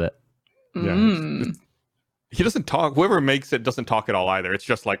strings a little bit. Yeah. He doesn't talk. Whoever makes it doesn't talk at all either. It's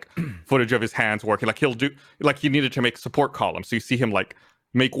just like footage of his hands working. Like he'll do, like he needed to make support columns. So you see him like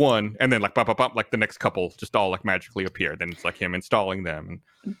make one and then like bop, bop, bop, like the next couple just all like magically appear. Then it's like him installing them.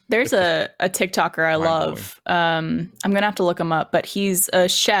 There's a TikToker I love. I'm going to have to look him up, but he's a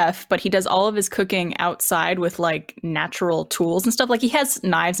chef, but he does all of his cooking outside with like natural tools and stuff. Like he has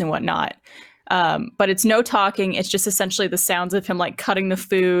knives and whatnot. But it's no talking. It's just essentially the sounds of him like cutting the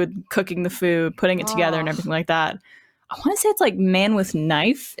food, cooking the food, putting it together and everything like that. I want to say it's like Man with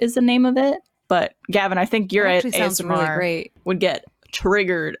Knife is the name of it. But Gavin, I think your ASMR really great. would get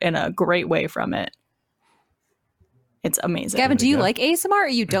triggered in a great way from it. It's amazing. Gavin, do you go. like ASMR or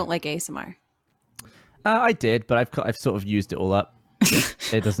you don't like ASMR? I did, but I've sort of used it all up.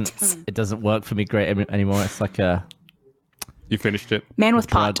 It doesn't work for me great anymore. It's like a You finished it. Man with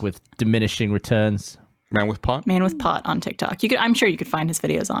drug pot. with diminishing returns. Man with pot. Man with pot on TikTok. I'm sure you could find his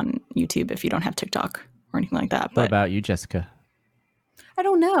videos on YouTube if you don't have TikTok or anything like that. What But about you, Jessica? I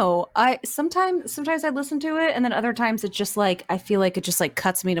don't know. I sometimes I listen to it, and then other times it's just like I feel like it just like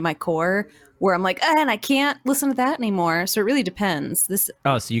cuts me to my core, where I'm like, and I can't listen to that anymore. So it really depends.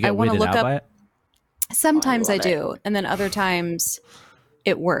 Oh, so you I get wanna weirded look out up- by it? Sometimes I love do, and then other times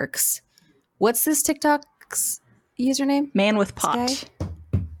it works. What's this TikTok's username? Man with This pot.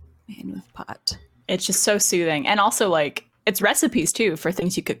 guy? Man with pot. It's just so soothing. And also, like, it's recipes too for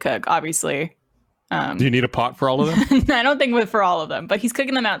things you could cook, obviously. Do you need a pot for all of them? I don't think for all of them, but he's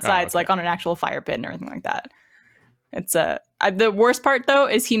cooking them outside, okay. like on an actual fire pit and everything like that. It's the worst part though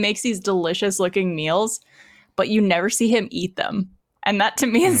is he makes these delicious looking meals, but you never see him eat them, and that to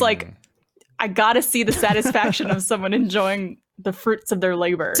me is like, I gotta see the satisfaction of someone enjoying the fruits of their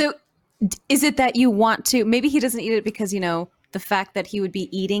labor. So is it that you want to? Maybe he doesn't eat it because the fact that he would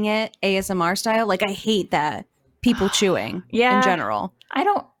be eating it ASMR style. Like I hate that people chewing. Yeah. In general. I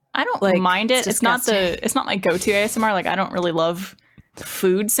don't Like, mind it. it's disgusting. It's not my go-to ASMR. Like I don't really love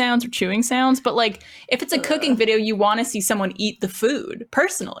food sounds or chewing sounds, but like if it's a cooking video, you want to see someone eat the food.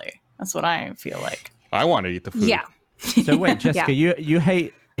 Personally, that's what I feel like. I want to eat the food. Yeah. So wait, Jessica, you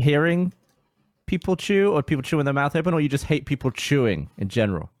hate hearing people chew or people chew with their mouth open, or you just hate people chewing in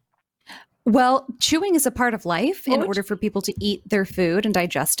general? Well, chewing is a part of life in order for people to eat their food and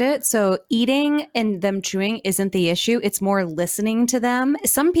digest it. So eating and them chewing isn't the issue. It's more listening to them.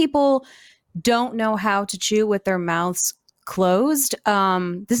 Some people don't know how to chew with their mouths closed.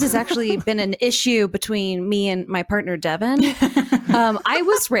 This has actually been an issue between me and my partner, Devin. I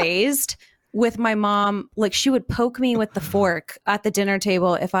was raised with my mom, like she would poke me with the fork at the dinner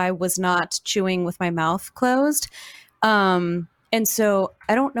table if I was not chewing with my mouth closed. And so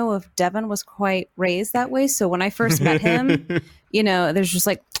I don't know if Devin was quite raised that way. So when I first met him, there's just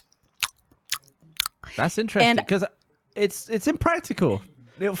like, That's interesting because it's impractical.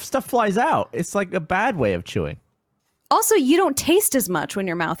 Stuff flies out. It's like a bad way of chewing. also you don't taste as much when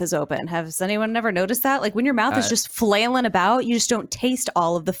your mouth is open. Has anyone ever noticed that? Like when your mouth is just flailing about, you just don't taste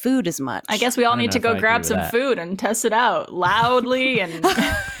all of the food as much. I guess we all I don't need to know if go I grab agree some with that. food and test it out loudly and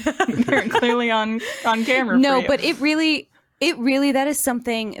very clearly on camera. No, for you. but it really, that is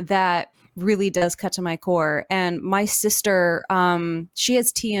something that really does cut to my core. And my sister, she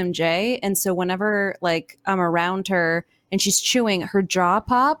has TMJ. And so whenever like I'm around her and she's chewing, her jaw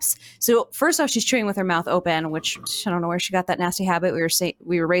pops. So first off, she's chewing with her mouth open, which I don't know where she got that nasty habit.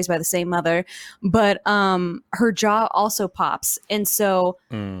 We were raised by the same mother, but her jaw also pops. And so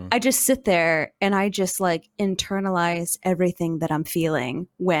I just sit there and I just like internalize everything that I'm feeling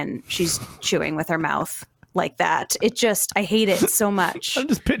when she's chewing with her mouth like that. I hate it so much. I'm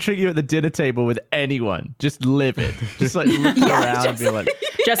just picturing you at the dinner table with anyone, just livid, just like looking around and being like,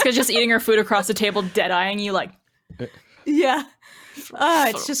 Jessica's just eating her food across the table, dead-eyeing you like, Yeah.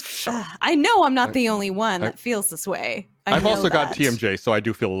 It's just, I know I'm not the only one that feels this way. I've also got TMJ, so I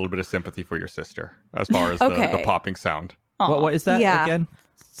do feel a little bit of sympathy for your sister as far as the Okay. popping sound. what is that Yeah. again?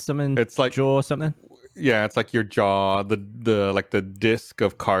 Something It's like- jaw or something? Yeah, it's like your jaw, the like the disc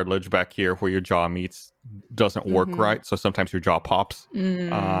of cartilage back here where your jaw meets doesn't work right. So sometimes your jaw pops.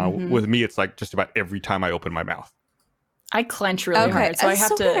 With me, it's like just about every time I open my mouth. I clench really Okay. hard, so I That's have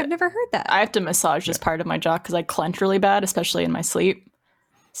so to. weird. I've never heard that. I have to massage this part of my jaw because I clench really bad, especially in my sleep.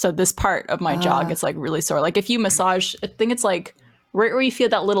 So this part of my jaw gets like really sore. Like if you massage, I think it's like right where you feel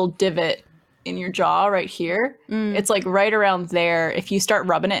that little divot in your jaw right here. It's like right around there. If you start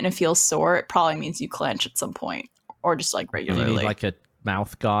rubbing it and it feels sore, it probably means you clench at some point or just like Do you regularly. need like a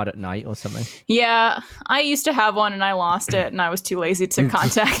mouth guard at night or something? Yeah, I used to have one and I lost it, and I was too lazy to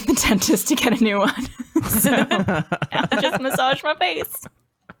contact the dentist to get a new one. So now I just massage my face.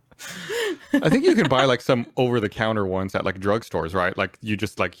 I think you can buy like some over-the-counter ones at like drugstores, right? Like you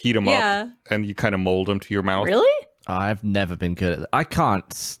just like heat them Yeah. up and you kind of mold them to your mouth. Really? I've never been good at that. I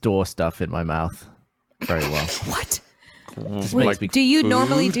can't store stuff in my mouth very well. What? Just Wait, makes me Do you Food?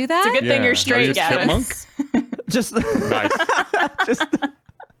 normally do that? It's a good thing Yeah. you're Are straight, you a Gavin. chipmunk? just Nice. just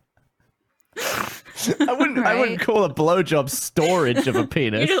I wouldn't Right. call a blowjob storage of a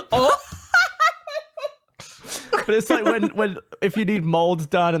penis. You just, oh, But it's like when if you need molds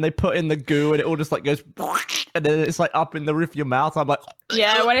done and they put in the goo and it all just like goes and then it's like up in the roof of your mouth. I'm like,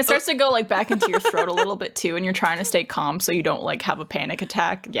 yeah, when it starts to go like back into your throat a little bit too, and you're trying to stay calm so you don't like have a panic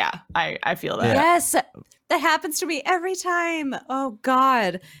attack. Yeah, I feel that. Yeah. Yes. That happens to me every time. Oh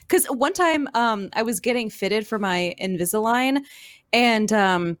God. Because one time I was getting fitted for my Invisalign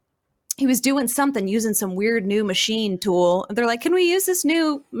and he was doing something using some weird new machine tool. They're like, can we use this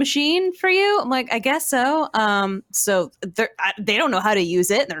new machine for you? I'm like, I guess so. So they don't know how to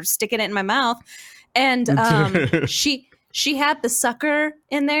use it. They're sticking it in my mouth. And she had the sucker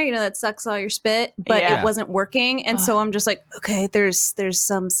in there, you know, that sucks all your spit, but it wasn't working. And so I'm just like, okay, there's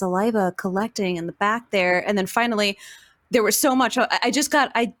some saliva collecting in the back there. And then finally there was so much, I just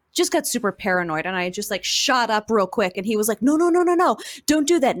got super paranoid and I just like shot up real quick. And he was like, no, don't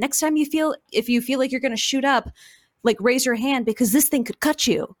do that. Next time if you feel like you're going to shoot up, like raise your hand because this thing could cut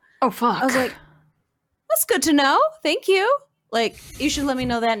you. Oh, fuck. I was like, that's good to know. Thank you. Like, you should let me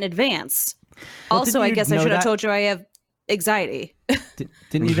know that in advance. Well, Also, I guess I should have told you I have anxiety.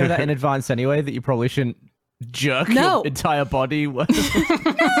 Didn't you know that in advance anyway, that you probably shouldn't jerk your entire body? No,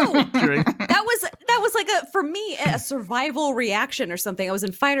 that was like for me a survival reaction or something. I was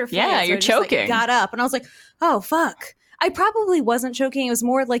in fight or flight. Yeah, so you're I just, like, choking. got up and I was like, oh fuck. I probably wasn't choking. It was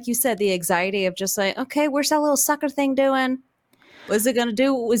more like you said, the anxiety of just like, okay, where's that little sucker thing doing? Was it gonna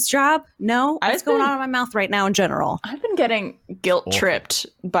do its job? No. What's going on in my mouth right now in general? I've been getting guilt tripped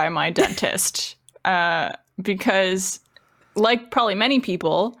by my dentist because, like probably many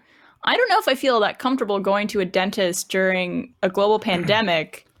people, I don't know if I feel that comfortable going to a dentist during a global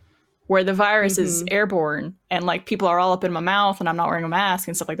pandemic where the virus is airborne and like people are all up in my mouth and I'm not wearing a mask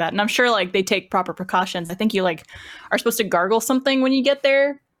and stuff like that. And I'm sure like they take proper precautions. I think you like are supposed to gargle something when you get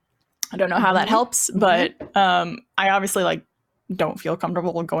there. I don't know how that helps, but I obviously like don't feel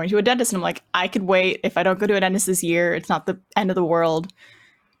comfortable going to a dentist. And I'm like, I could wait. If I don't go to a dentist this year, it's not the end of the world.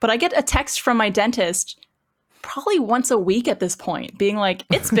 But I get a text from my dentist probably once a week at this point being like,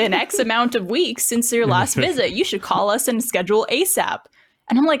 it's been X amount of weeks since your last visit. You should call us and schedule ASAP.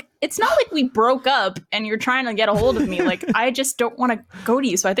 And I'm like, it's not like we broke up and you're trying to get a hold of me. Like, I just don't want to go to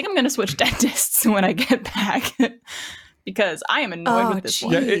you. So I think I'm going to switch dentists when I get back because I am annoyed with this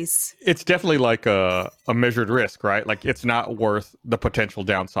one. Yeah, it's definitely like a measured risk, right? Like it's not worth the potential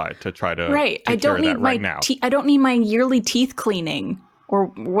downside to try to right. take I don't care of need that right now. I don't need my yearly teeth cleaning or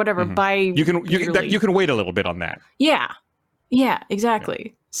whatever You can wait a little bit on that. Yeah, exactly.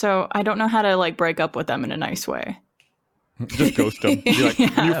 Yeah. So I don't know how to like break up with them in a nice way. Just ghost them. Be like,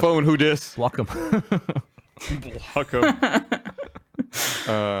 new phone, who dis? Block them. Block them.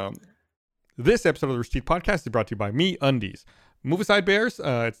 This episode of the Rooster Teeth Podcast is brought to you by MeUndies. Movicide Bears,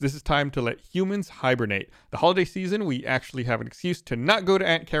 this is time to let humans hibernate. The holiday season, we actually have an excuse to not go to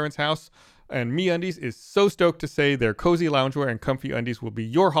Aunt Karen's house. And MeUndies is so stoked to say their cozy loungewear and comfy undies will be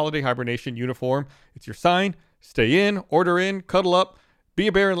your holiday hibernation uniform. It's your sign. Stay in, order in, cuddle up, be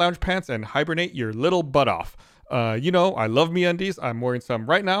a bear in lounge pants, and hibernate your little butt off. You know, I love MeUndies. I'm wearing some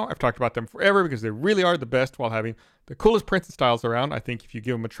right now. I've talked about them forever because they really are the best while having the coolest prints and styles around. I think if you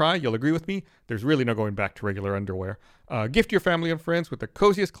give them a try, you'll agree with me. There's really no going back to regular underwear. Gift your family and friends with the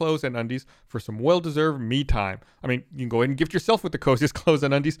coziest clothes and undies for some well-deserved me time. I mean, you can go ahead and gift yourself with the coziest clothes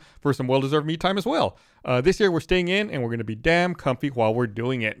and undies for some well-deserved me time as well. This year, we're staying in and we're going to be damn comfy while we're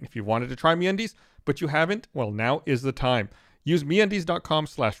doing it. If you wanted to try MeUndies, but you haven't, well, now is the time. Use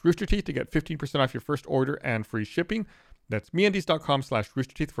MeUndies.com/roosterteeth to get 15% off your first order and free shipping. That's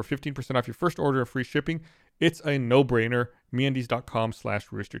MeUndies.com/roosterteeth for 15% off your first order and free shipping. It's a no-brainer.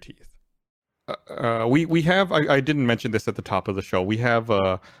 MeUndies.com/roosterteeth. We have, I didn't mention this at the top of the show. We have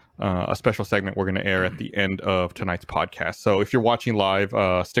a special segment we're going to air at the end of tonight's podcast. So if you're watching live,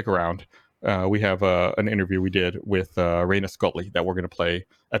 stick around. We have an interview we did with Raina Scully that we're going to play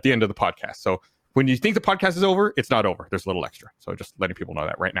at the end of the podcast. So when you think the podcast is over, it's not over. There's a little extra. So just letting people know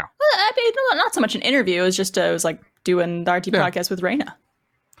that right now. Well, I mean, not so much an interview. It was just, it was like doing the RT podcast with Raina.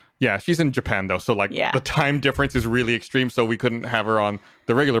 Yeah, she's in Japan though. So like the time difference is really extreme. So we couldn't have her on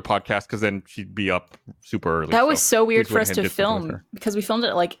the regular podcast because then she'd be up super early. That was so weird for us to film because we filmed it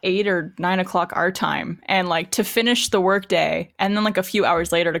at like 8 or 9 o'clock our time. And like to finish the workday and then like a few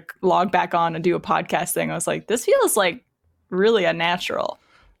hours later to log back on and do a podcast thing. I was like, this feels like really unnatural.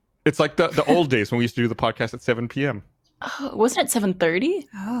 It's like the old days when we used to do the podcast at 7 p.m. Oh, wasn't it 7:30?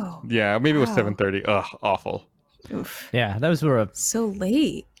 Oh. Yeah, maybe it was 7:30. Ugh, awful. Oof. Yeah, those were so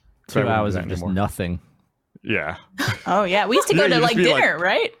late. 2 hours of just nothing. Yeah. Oh, yeah. We used to go to like dinner,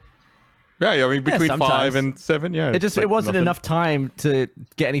 right? Yeah, I mean, between 5 and 7, yeah. It wasn't enough time to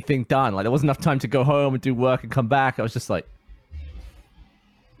get anything done. Like, there wasn't enough time to go home and do work and come back. I was just like,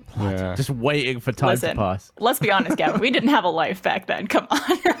 just waiting for time to pass. Let's be honest, Gavin. We didn't have a life back then. Come on.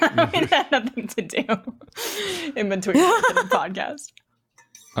 We had nothing to do in between the podcast.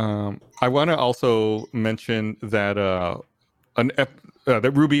 I want to also mention that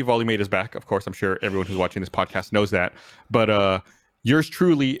that Ruby Volume 8 is back. Of course, I'm sure everyone who's watching this podcast knows that. But yours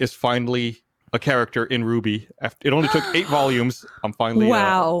truly is finally a character in Ruby. It only took 8 volumes. I'm finally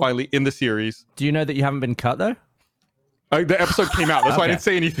finally in the series. Do you know that you haven't been cut though? The episode came out. That's why I Okay. didn't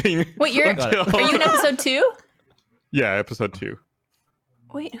say anything. Wait, are you in episode 2? Yeah, episode 2.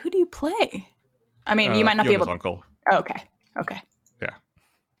 Wait, who do you play? I mean, you might not be Fiona's able. uncle. Oh, okay. Okay. Yeah.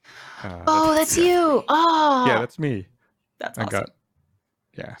 Oh, that's you. Oh, Yeah, that's me. that's I awesome. got.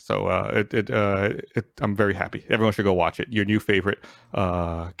 Yeah, so I'm very happy. Everyone should go watch it. Your new favorite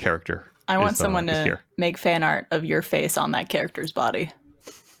character. I want is, someone is to here. make fan art of your face on that character's body.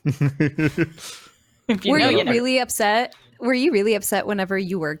 If you Were know, you you know. really upset? Were you really upset whenever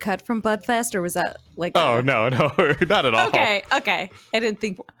you were cut from Bloodfest, or was that like? Oh no, not at all. Okay. I didn't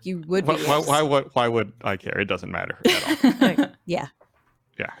think you would be. Why would I care? It doesn't matter at all. Yeah.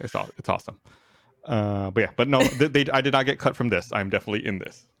 Yeah, it's awesome. But no, I did not get cut from this. I'm definitely in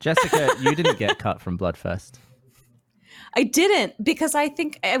this. Jessica, you didn't get cut from Bloodfest. I didn't, because I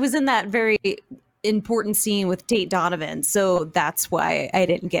think I was in that very important scene with Tate Donovan, so that's why I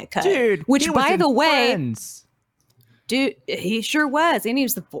didn't get cut. Dude, which, he was by in the way, Friends. dude, he sure was, and he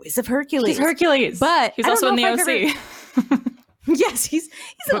was the voice of Hercules. He's Hercules, but he's I also don't in the know if I've OC. Yes, he's in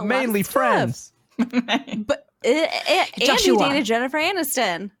a But lot mainly of stuff. Friends. But and he Joshua. dated Jennifer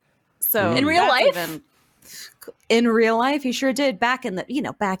Aniston. So In real that's life? in real life, he sure did. Back in the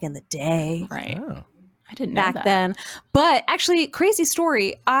day. Right. Oh. I didn't know Back that. then. But actually, crazy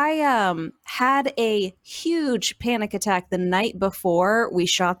story. I had a huge panic attack the night before we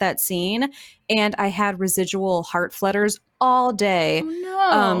shot that scene, and I had residual heart flutters all day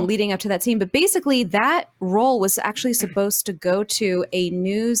No. leading up to that scene. But basically, that role was actually supposed to go to a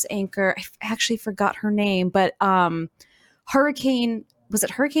news anchor. I actually forgot her name, but Hurricane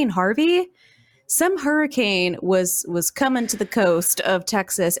Harvey? Some hurricane was coming to the coast of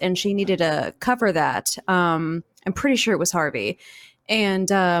Texas, and she needed to cover that. I'm pretty sure it was Harvey, and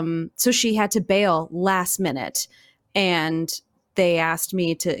so she had to bail last minute. And they asked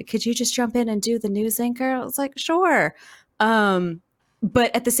me could you just jump in and do the news anchor? I was like, sure.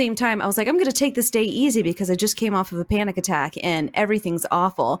 But at the same time, I was like, I'm going to take this day easy because I just came off of a panic attack and everything's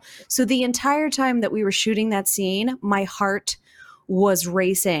awful. So the entire time that we were shooting that scene, my heart was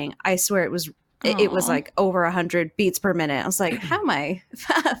racing. I swear it was Aw. like over 100 beats per minute. I was like, how am I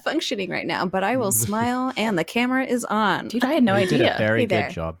functioning right now? But I will smile and the camera is on. Dude, I had no You idea. did a very Hey good there.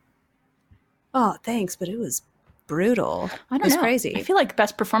 job. Oh, thanks. But it was brutal. I don't It was know. crazy. I feel like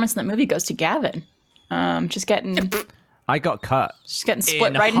best performance in that movie goes to Gavin. Just getting I got cut. split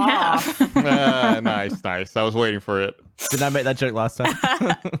In right half. in half. Nice. I was waiting for it. Didn't I make that joke last time?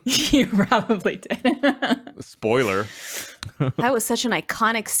 You probably did. Spoiler. That was such an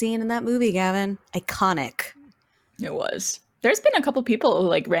iconic scene in that movie, Gavin. Iconic. It was. There's been a couple people who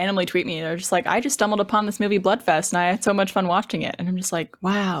like randomly tweet me. They're just like, I just stumbled upon this movie Bloodfest and I had so much fun watching it. And I'm just like,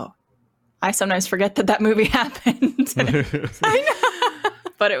 wow. I sometimes forget that movie happened. I know.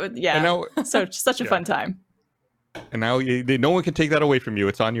 But it was, yeah. And now, So such a fun time. no one can take that away from you.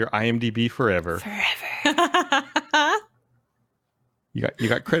 It's on your IMDb forever. You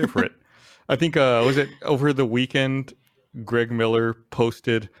got credit for it. I think was it over the weekend? Greg Miller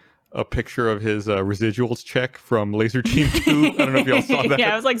posted a picture of his residuals check from Laser Team 2. I don't know if y'all saw that.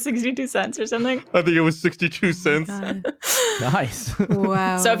 Yeah, it was like 62 cents or something. I think it was 62 cents. Nice.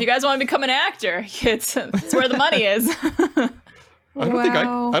 Wow. So if you guys want to become an actor, it's where the money is. I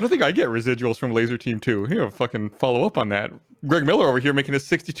don't think I get residuals from Laser Team 2. Here, fucking follow up on that. Greg Miller over here making his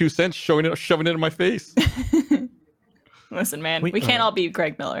 62 cents, shoving it in my face. Listen, man, We- we can't all be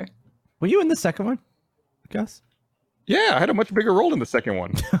Greg Miller. Were you in the second one, Gus? Yeah, I had a much bigger role in the second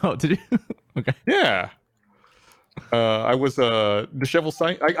one. Oh, did you? Okay. Yeah. I was disheveled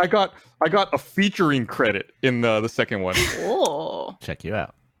sign. I got a featuring credit in the second one. Oh, Check you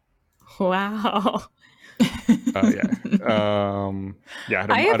out. Wow. Yeah.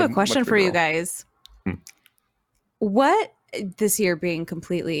 I have a question for you guys. Hmm. What, this year being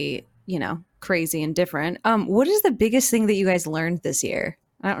completely, crazy and different, what is the biggest thing that you guys learned this year?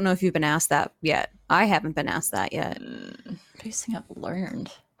 I don't know if you've been asked that yet. I haven't been asked that yet. biggest thing I've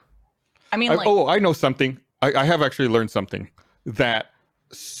learned. I mean, I know something. I have actually learned something, that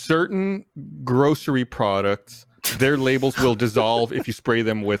certain grocery products, their labels will dissolve if you spray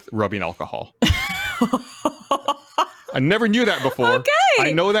them with rubbing alcohol. I never knew that before. Okay.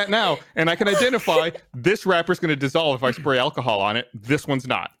 I know that now, and I can identify this wrapper's going to dissolve if I spray alcohol on it. This one's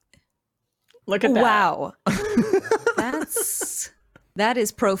not. look at that. Wow. That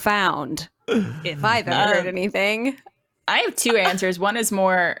is profound. If I've ever heard anything. I have two answers. One is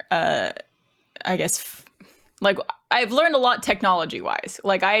more, I guess, like I've learned a lot technology wise.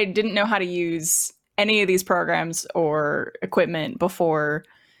 Like I didn't know how to use any of these programs or equipment before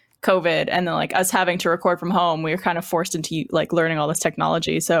COVID, and then like us having to record from home, we were kind of forced into like learning all this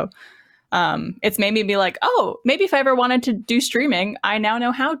technology. So it's made me be like, oh, maybe if I ever wanted to do streaming, I now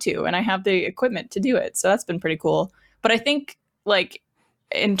know how to, and I have the equipment to do it. So that's been pretty cool. But I think like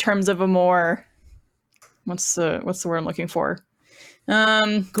in terms of a more, what's the word I'm looking for?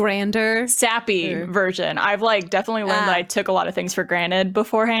 Grander, sappy version. I've like definitely learned that I took a lot of things for granted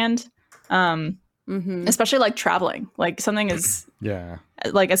beforehand. Especially like traveling, like something is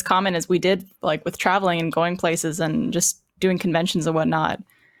like as common as we did like with traveling and going places and just doing conventions and whatnot.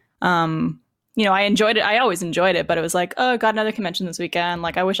 You know, I enjoyed it. I always enjoyed it, but it was like, oh, got another convention this weekend.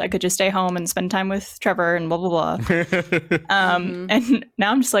 Like, I wish I could just stay home and spend time with Trevor and blah, blah, blah. And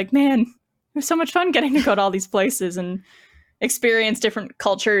now I'm just like, man, it was so much fun getting to go to all these places and experience different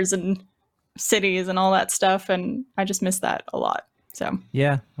cultures and cities and all that stuff. And I just miss that a lot. So,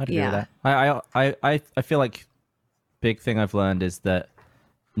 yeah, I'd agree with that. I feel like big thing I've learned is that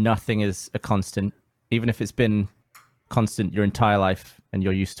nothing is a constant, even if it's been constant your entire life and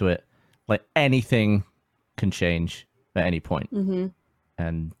you're used to it. Like anything can change at any point.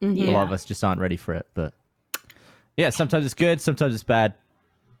 And a lot of us just aren't ready for it. But yeah, sometimes it's good, sometimes it's bad.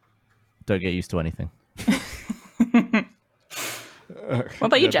 Don't get used to anything. What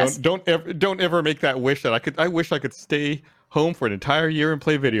about you, Jess? Don't ever make that wish that I wish I could stay home for an entire year and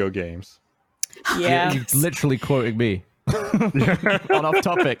play video games. Yeah. You're literally quoting me on off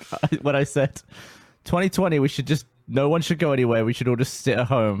topic when I said 2020 no one should go anywhere. We should all just sit at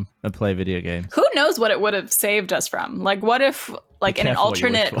home and play video games. Who knows what it would have saved us from? Like, what if, like, in an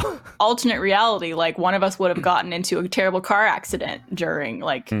alternate reality, like, one of us would have gotten into a terrible car accident during,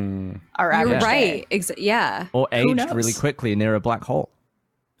 like, our average You're right. day? Yeah. Or aged really quickly near a black hole.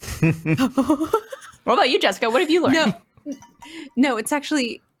 What about you, Jessica? What have you learned? No, it's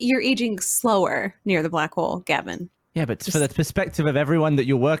actually, you're aging slower near the black hole, Gavin. Yeah, but for the perspective of everyone that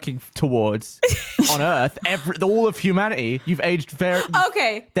you're working towards on Earth, all of humanity, you've aged very...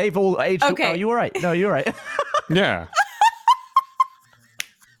 Okay. They've all aged... Okay. Oh, you were right. No, you're right. Yeah.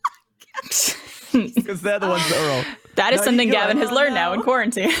 Because they're the ones that are old. That is something Gavin has learned now in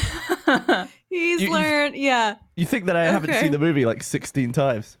quarantine. He's learned, yeah. You think that I haven't seen the movie like 16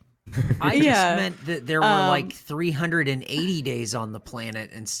 times. I just meant that there were like 380 days on the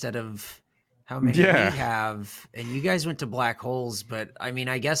planet instead of how many we have. And you guys went to black holes, but I mean,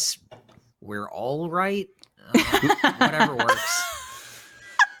 I guess we're all right. Whatever works.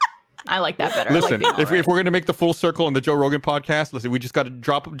 I like that better. Listen, if we're going to make the full circle on the Joe Rogan podcast, listen, we just got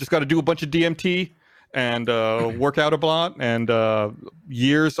to do a bunch of DMT and work out a lot. And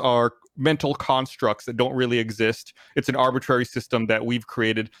years are mental constructs that don't really exist. It's an arbitrary system that we've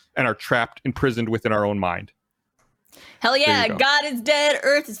created and are trapped, imprisoned within our own mind. Hell yeah, God is dead,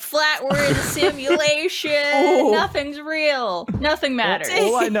 Earth is flat, we're in a simulation, nothing's real, nothing matters.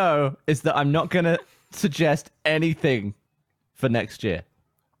 All I know is that I'm not going to suggest anything for next year.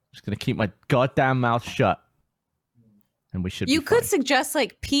 I'm just going to keep my goddamn mouth shut. And we should You be could fine. suggest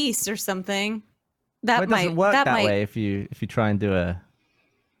like peace or something. That Well, it might doesn't work that might... way if you try and do a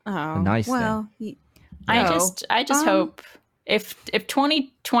nice thing. I just hope if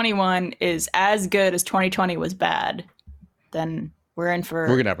 2021 is as good as 2020 was bad, then we're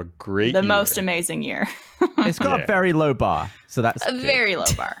gonna have a great the most amazing year. It's got a very low bar, so that's a very low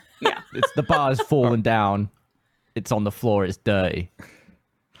bar. Yeah. It's the bar's fallen down. It's on the floor. It's dirty.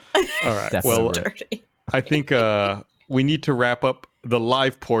 All right. Definitely Well, dirty. I think we need to wrap up the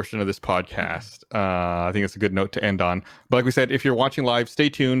live portion of this podcast. I think it's a good note to end on. But like we said, if you're watching live, stay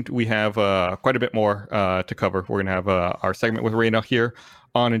tuned. We have quite a bit more to cover. We're going to have our segment with Raina here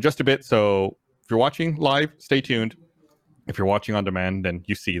on in just a bit. So if you're watching live, stay tuned. If you're watching on demand, then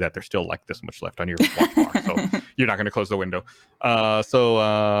you see that there's still like this much left on your watch bar. So you're not going to close the window.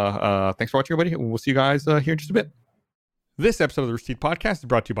 So thanks for watching, everybody. We'll see you guys here in just a bit. This episode of the Rooster Teeth Podcast is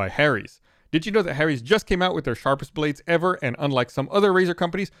brought to you by Harry's. Did you know that Harry's just came out with their sharpest blades ever, and unlike some other razor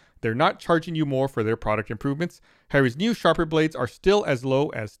companies, they're not charging you more for their product improvements? Harry's new sharper blades are still as low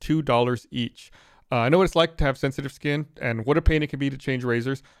as $2 each. I know what it's like to have sensitive skin, and what a pain it can be to change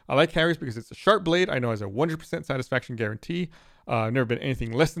razors. I like Harry's because it's a sharp blade. I know it has a 100% satisfaction guarantee. I've never been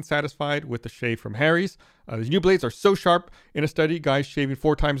anything less than satisfied with the shave from Harry's. These new blades are so sharp. In a study, guys shaving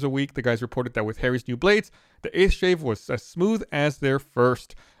 4 times a week, the guys reported that with Harry's new blades, the 8th shave was as smooth as their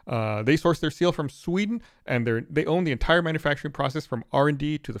first. They source their seal from Sweden, and they own the entire manufacturing process from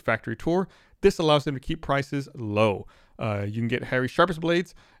R&D to the factory tour. This allows them to keep prices low. You can get Harry's sharpest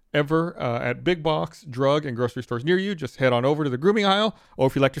blades ever at big box, drug, and grocery stores near you. Just head on over to the grooming aisle, or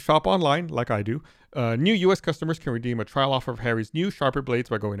if you like to shop online, like I do, new U.S. customers can redeem a trial offer of Harry's new sharper blades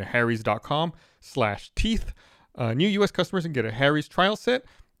by going to harrys.com/teeth. New U.S. customers can get a Harry's trial set.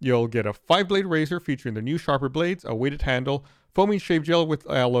 You'll get a 5-blade razor featuring the new sharper blades, a weighted handle, foaming shave gel with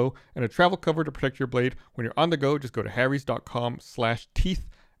aloe, and a travel cover to protect your blade. When you're on the go, just go to harrys.com/teeth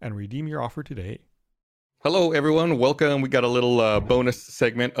and redeem your offer today. Hello, everyone. Welcome. We got a little bonus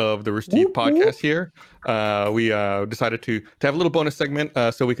segment of the Rooster Teeth podcast here. We decided to have a little bonus segment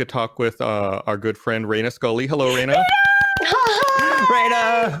so we could talk with our good friend, Raina Scully. Hello, Raina.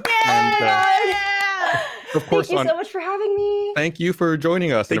 Raina! Of course, thank you so much for having me. Thank you for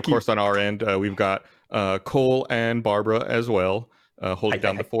joining us. And of course, on our end, we've got Cole and Barbara as well, holding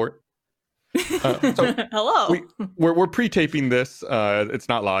down the fort. So hello. We're pre-taping this. It's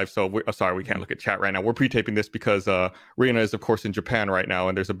not live, so sorry we can't look at chat right now. We're pre-taping this because Raina is, of course, in Japan right now,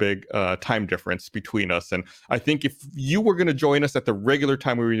 and there's a big time difference between us. And I think if you were going to join us at the regular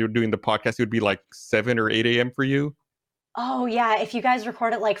time we were doing the podcast, it would be like 7 or 8 a.m. for you. Oh yeah, if you guys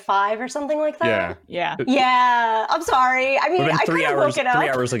record at like 5 or something like that. Yeah. I'm sorry. I mean, I could have woken up 3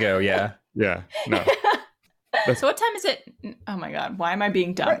 hours ago. Yeah. Yeah. No. So what time is it? Oh my God, why am I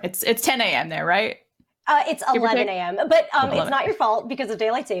being dumb? It's 10 a.m. there, right? It's 11 a.m. But it's not your fault because of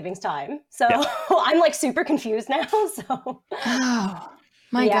daylight savings time. So I'm like super confused now. So oh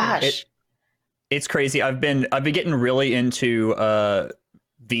my gosh, it's crazy. I've been getting really into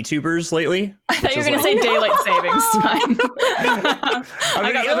VTubers lately. I thought you were going to say daylight savings time.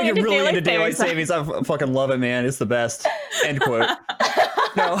 I'm getting really into daylight savings. I fucking love it, man. It's the best. End quote.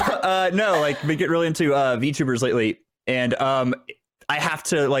 No, like been getting really into VTubers lately, and I have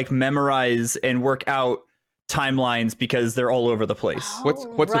to like memorize and work out timelines because they're all over the place. What's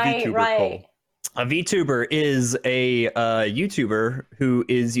a VTuber, Cole? A VTuber is a YouTuber who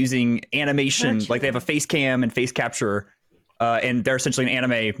is using animation, like they have a face cam and face capture, and they're essentially an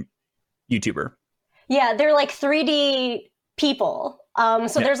anime YouTuber. Yeah, they're like 3D people.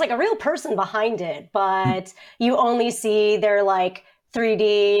 So there's like a real person behind it, but you only see their like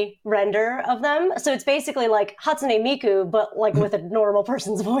 3D render of them. So it's basically like Hatsune Miku, but like with a normal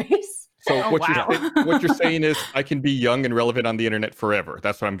person's voice. So what you're saying is I can be young and relevant on the internet forever.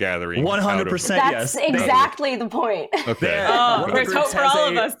 That's what I'm gathering. 100%. That's exactly the point. Okay. There's hope for all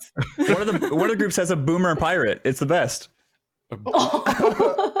of us. One of the groups has a boomer pirate. It's the best.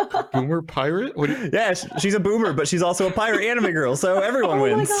 Boomer pirate? Yeah, she's a boomer, but she's also a pirate anime girl, so everyone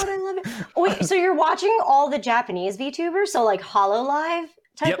wins. Oh my God, I love it. Wait, so you're watching all the Japanese VTubers? So like HoloLive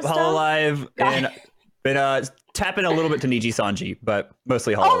type of stuff? Yep, HoloLive, and been tapping a little bit to Niji Sanji, but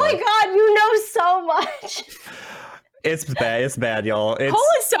mostly HoloLive. Oh my God, you know so much. It's bad, y'all. Cole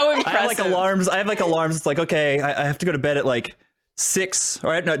is so impressive. I have like alarms. It's like, okay, I have to go to bed at like 6,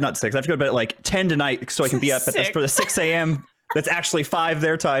 or no, not 6. I have to go to bed at like 10 tonight so I can be up for the 6 a.m. That's actually 5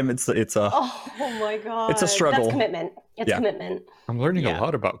 their time. It's oh my God. It's a struggle. That's commitment. It's commitment. I'm learning a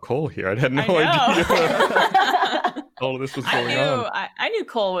lot about Cole here. I had no idea all of this was going on. I knew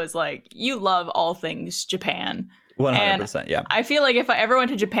Cole was like, you love all things Japan. 100%, yeah. I feel like if I ever went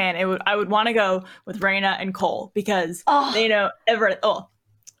to Japan, I would want to go with Raina and Cole because they know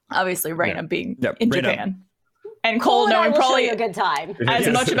obviously Raina being in Raina. Japan. And Cole knowing probably a good time. as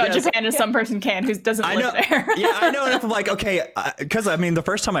much about Japan as some person can who doesn't live there. Yeah, I know enough of like, okay, because I mean, the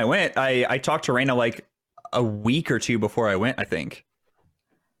first time I went, I talked to Raina like a week or two before I went, I think.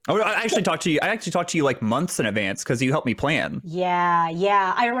 I actually talked to you like months in advance because you helped me plan.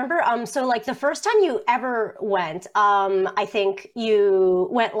 Yeah. I remember, so like the first time you ever went, I think you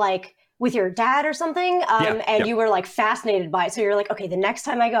went like with your dad or something, you were like fascinated by it. So you're like, okay, the next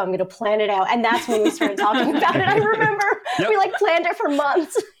time I go, I'm going to plan it out. And that's when we started talking about it. I remember we like planned it for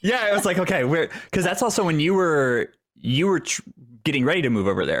months. Yeah, it was like, okay, because that's also when you were getting ready to move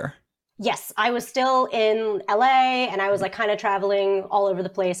over there. Yes, I was still in LA and I was like kind of traveling all over the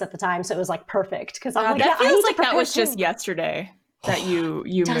place at the time. So it was like perfect because I'm like, that feels like that was just yesterday that you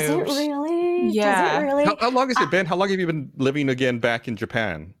Does moved. Does it really? Yeah. Does it really? How long has it been? How long have you been living again back in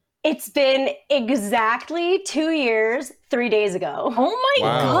Japan? It's been exactly 2 years, 3 days ago. Oh my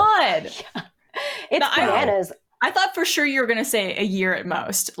God. Yeah. It's bananas. I thought for sure you were going to say a year at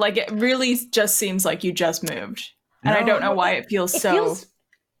most. Like it really just seems like you just moved. And I don't know why it feels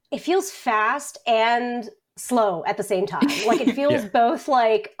It feels fast and slow at the same time. Like it feels both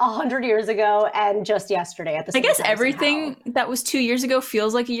like 100 years ago and just yesterday at the same time. I guess everything that was 2 years ago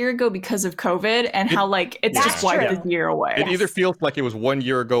feels like a year ago because of COVID and how like it's just wiped a year away. It either feels like it was 1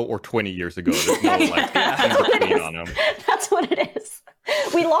 year ago or 20 years ago. There's no like in between on them. That's what it is.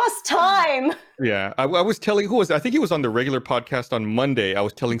 We lost time. Yeah, I was telling I think he was on the regular podcast on Monday. I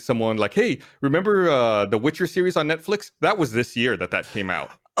was telling someone like, "Hey, remember the Witcher series on Netflix? That was this year that came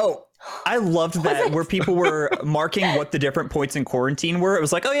out." Oh, I loved that where people were marking what the different points in quarantine were. It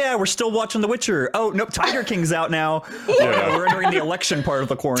was like, oh yeah, we're still watching The Witcher. Oh nope, Tiger King's out now. Yeah. We're entering the election part of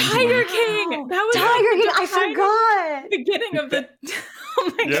the quarantine. Tiger King. That was Tiger King. I forgot. beginning of the.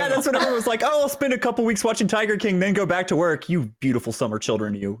 Oh my Yeah, god. that's what everyone was like. Oh, I'll spend a couple weeks watching Tiger King, then go back to work. You beautiful summer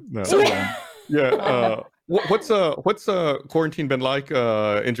children, you. No. So dumb. Yeah. What's quarantine been like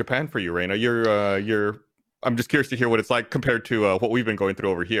in Japan for you, Raina? You're. I'm just curious to hear what it's like compared to what we've been going through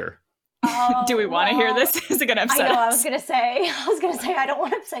over here. Do we want to hear this? Is it going to upset I know. us? I was gonna say I don't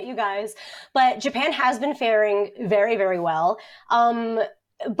want to upset you guys, but Japan has been faring very, very well.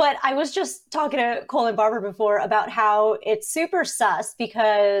 But I was just talking to Cole and Barbara before about how it's super sus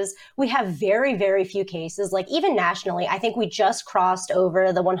because we have very, very few cases. Like even nationally, I think we just crossed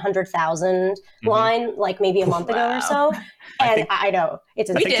over the 100,000 line, like maybe a month ago or so. And I know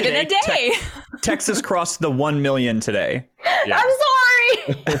it's We did it in a day. Texas crossed the 1 million today. Yeah. I'm sorry.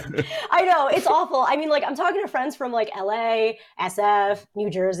 I know it's awful. I mean, like I'm talking to friends from like LA, SF, New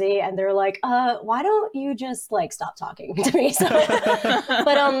Jersey, and they're like, why don't you just like stop talking to me? So,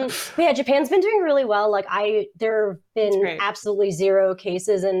 but yeah, Japan's been doing really well. Like there have been absolutely zero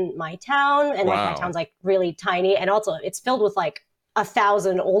cases in my town, and like my town's like really tiny, and also it's filled with like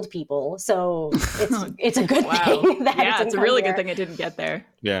 1,000 old people. So it's a good thing that it's a really good thing it didn't get there.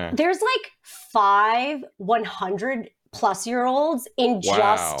 Yeah. There's like 5 100-plus-year-olds in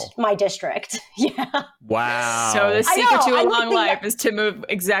just my district. Yeah. Wow. So the secret to a long life is to move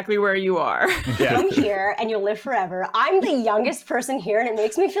exactly where you are. Yeah. Come here and you'll live forever. I'm the youngest person here and it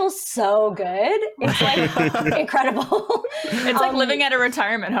makes me feel so good. It's like incredible. It's like living at a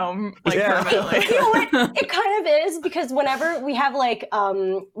retirement home, like permanently. You know what? It kind of is because whenever we have like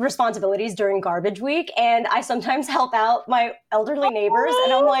responsibilities during garbage week and I sometimes help out my elderly neighbors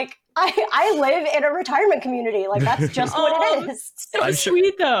and I'm like, I live in a retirement community. Like that's just what it is. So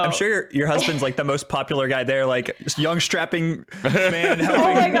sweet though. I'm sure your husband's like the most popular guy there, like young strapping man helping.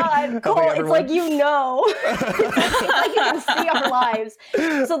 Oh my God, Cole, it's like you know. It's like you can see our lives.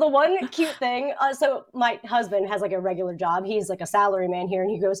 So the one cute thing, so my husband has like a regular job. He's like a salaryman here and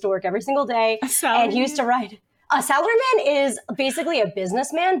he goes to work every single day. And he used to ride. A salaryman is basically a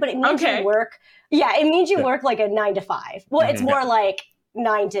businessman, but it means you work. Yeah, it means you work like a 9 to 5. Well, it's more like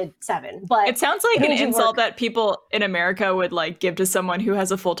 9 to 7, but it sounds like an insult that people in America would like give to someone who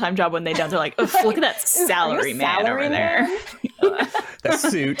has a full-time job when they don't. They're like, oh, look at that salary man over there. That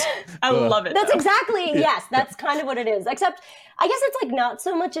suit. I love it. That's exactly, yes, that's kind of what it is. Except I guess it's like not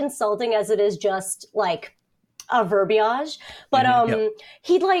so much insulting as it is just like a verbiage. But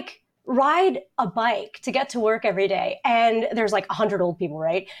he'd like ride a bike to get to work every day. And there's like 100 old people,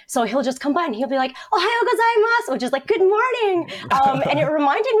 right? So he'll just come by and he'll be like, "Ohayo gozaimasu," which is like, "Good morning." And it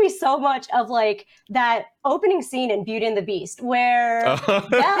reminded me so much of like that opening scene in Beauty and the Beast where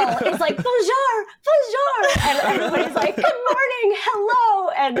Belle is like, "Bonjour, bonjour." And everybody's like, "Good morning, hello."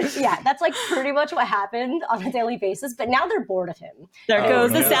 And yeah, that's like pretty much what happened on a daily basis. But now they're bored of him. There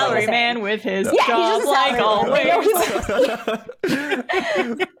goes the salary man with his job like always.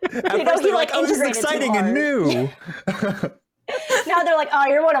 You know, he like, oh, this is exciting and new. Now they're like, "Oh,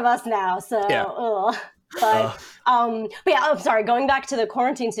 you're one of us now." So, but yeah, I'm sorry. Going back to the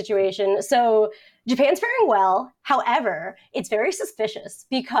quarantine situation. So Japan's faring well. However, it's very suspicious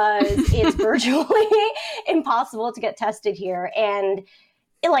because it's virtually impossible to get tested here. And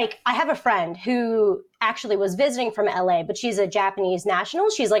I have a friend who actually was visiting from LA, but she's a Japanese national.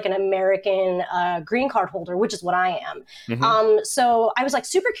 She's like an American green card holder, which is what I am. Mm-hmm. So I was like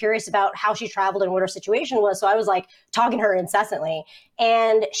super curious about how she traveled and what her situation was. So I was like talking to her incessantly.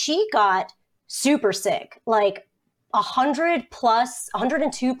 And she got super sick, like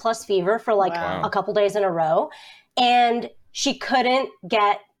 102 plus fever for like a couple days in a row. And she couldn't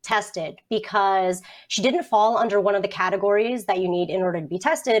get tested because she didn't fall under one of the categories that you need in order to be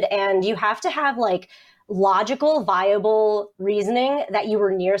tested. And you have to have like logical, viable reasoning that you were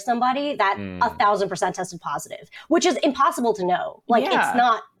near somebody that 1,000% tested positive, which is impossible to know. Like it's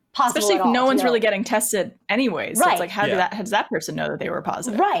not possible. Especially if no one's know. really getting tested anyways. So Right. it's like, how does that person know that they were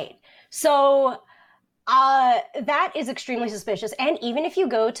positive? Right. So that is extremely suspicious. And even if you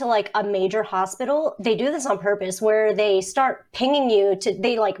go to like a major hospital, they do this on purpose where they start pinging you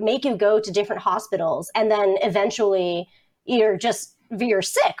they like make you go to different hospitals. And then eventually you're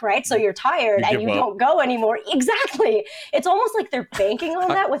sick, right? So you're tired and you don't go anymore. Exactly. It's almost like they're banking on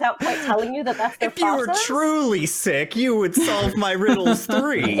that without quite telling you that that's their process. If you were truly sick, you would solve my riddles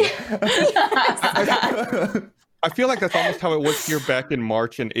 3. I feel like that's almost how it was here back in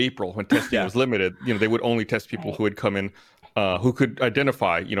March and April when testing was limited. They would only test people who had come in, who could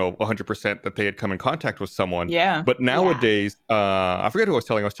identify, 100% that they had come in contact with someone. Yeah. But nowadays, I forget who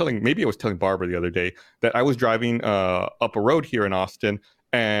I was telling. Maybe I was telling Barbara the other day that I was driving up a road here in Austin.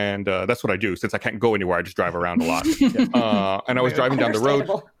 And that's what I do. Since I can't go anywhere, I just drive around a lot. And I was driving down the road,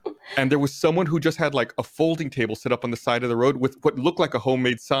 and there was someone who just had like a folding table set up on the side of the road with what looked like a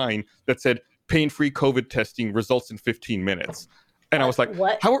homemade sign that said, "Pain-free COVID testing results in 15 minutes." And I was like,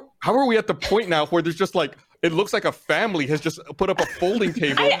 what? How are we at the point now where there's just like, it looks like a family has just put up a folding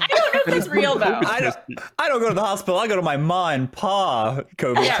table? I don't know if it's real though. I don't go to the hospital. I go to my ma and pa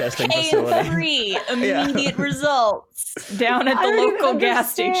COVID testing facility. Pain-free, immediate results down at the local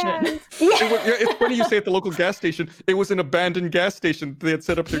gas station. It's funny you say at the local gas station. It was an abandoned gas station they had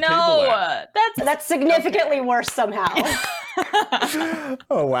set up their table at. That's significantly worse somehow.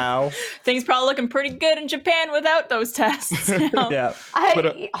 Oh wow! Things probably looking pretty good in Japan without those tests. Yeah,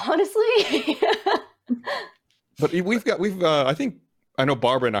 honestly. But I think I know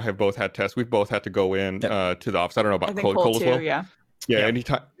Barbara and I have both had tests. We've both had to go in to the office. I don't know about Cole as well. Yeah,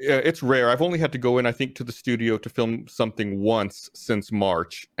 anytime. It's rare. I've only had to go in, I think, to the studio to film something once since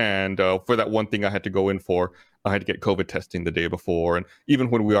March, and for that one thing I had to go in for, I had to get COVID testing the day before. And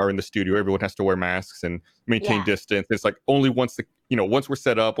even when we are in the studio, everyone has to wear masks and maintain distance. It's like only once once we're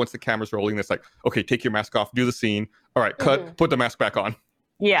set up, once the camera's rolling, it's like, okay, take your mask off, do the scene. All right, cut, put the mask back on.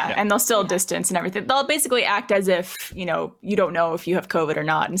 Yeah, and they'll still distance and everything. They'll basically act as if, you don't know if you have COVID or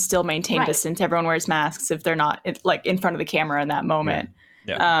not, and still maintain distance. Everyone wears masks if they're not like in front of the camera in that moment.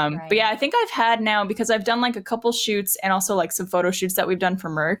 Yeah. But yeah, I think I've had now, because I've done like a couple shoots and also like some photo shoots that we've done for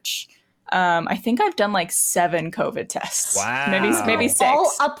merch. I think I've done like 7 COVID tests. Wow. Maybe 6.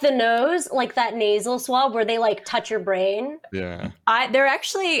 All up the nose, like that nasal swab where they like touch your brain. Yeah. They're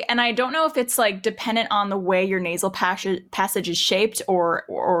actually, and I don't know if it's like dependent on the way your nasal passage is shaped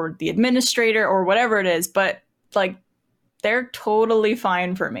or the administrator or whatever it is, but like they're totally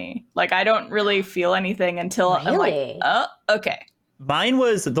fine for me. Like I don't really feel anything until I'm like, oh, okay. Mine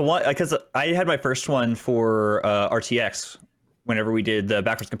was the one, because I had my first one for RTX whenever we did the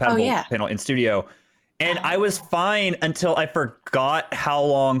backwards compatible panel in studio. And I was fine until I forgot how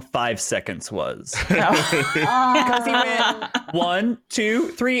long 5 seconds was. Because he went 1, 2,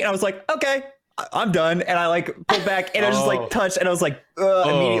 3, and I was like, okay, I'm done. And I like pulled back and I just like touched and I was like,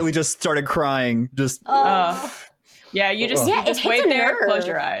 immediately just started crying. Just yeah, you just wait there, close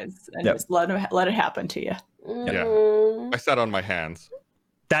your eyes, and just let it happen to you. Yeah, I sat on my hands.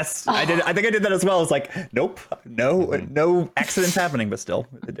 I think I did that as well. I was like, nope, no accidents happening, but still,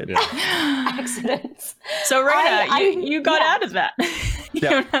 it did. Accidents. So Raina, you got out of that.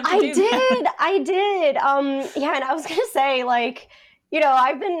 I did. And I was gonna say, like,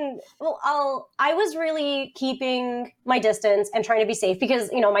 I was really keeping my distance and trying to be safe because,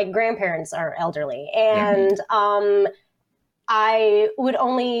 my grandparents are elderly, and I would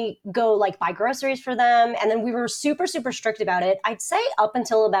only go like buy groceries for them. And then we were super, super strict about it. I'd say up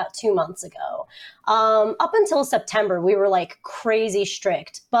until about 2 months ago. Up until September, we were like crazy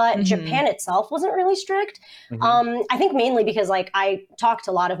strict, but Japan itself wasn't really strict. I think mainly because like I talked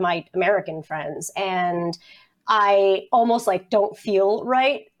to a lot of my American friends and I almost like don't feel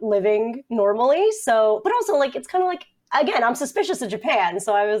right living normally. So, but also like, it's kind of like, again, I'm suspicious of Japan.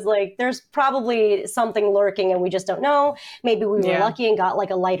 So I was like, there's probably something lurking and we just don't know. Maybe we were lucky and got like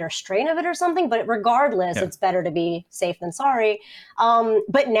a lighter strain of it or something. But regardless, it's better to be safe than sorry.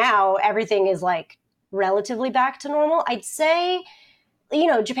 But now everything is like relatively back to normal. I'd say,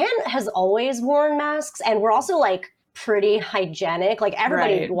 Japan has always worn masks and we're also like pretty hygienic. Like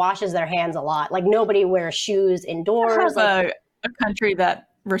everybody washes their hands a lot. Like nobody wears shoes indoors. A country that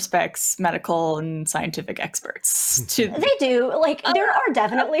respects medical and scientific experts. They do. Like there are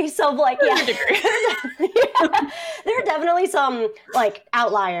definitely some like there are definitely some like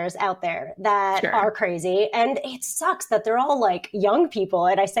outliers out there that are crazy, and it sucks that they're all like young people.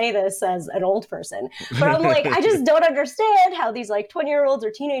 And I say this as an old person, but I'm like, I just don't understand how these like 20-year-olds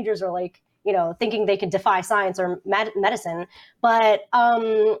or teenagers are like, thinking they could defy science or medicine. But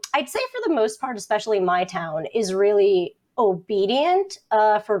I'd say for the most part, especially my town, is really obedient,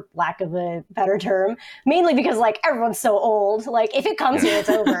 for lack of a better term, mainly because like everyone's so old. Like if it comes here, it's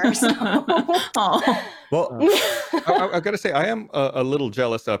over. So. Well, I've got to say, I am a little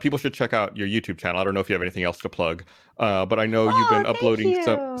jealous. People should check out your YouTube channel. I don't know if you have anything else to plug, but I know you've been uploading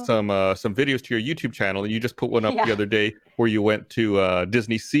some videos to your YouTube channel, and you just put one up the other day where you went to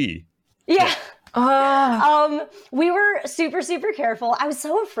Disney Sea. Yeah. We were super, super careful. I was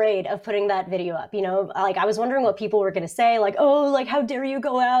so afraid of putting that video up, you know, like I was wondering what people were going to say, like, oh, like, how dare you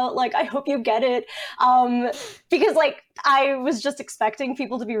go out? Like, I hope you get it. Because like, I was just expecting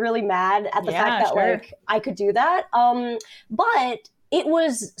people to be really mad at the fact that like I could do that. But it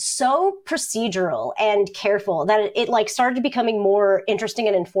was so procedural and careful that it like started becoming more interesting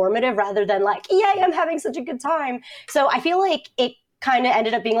and informative rather than like, yay, I'm having such a good time. So I feel like it kind of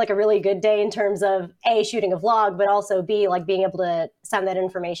ended up being like a really good day in terms of A, shooting a vlog, but also B, like being able to send that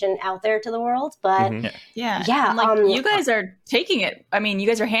information out there to the world. But yeah. And, like you guys are taking it. I mean, you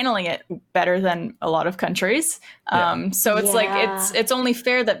guys are handling it better than a lot of countries. So it's like, it's only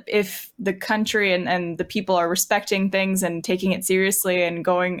fair that if the country and the people are respecting things and taking it seriously and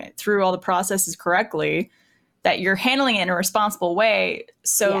going through all the processes correctly, that you're handling it in a responsible way.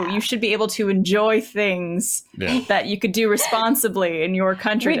 So you should be able to enjoy things that you could do responsibly in your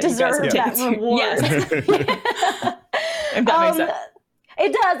country. We deserve that reward. Yes. If that makes sense.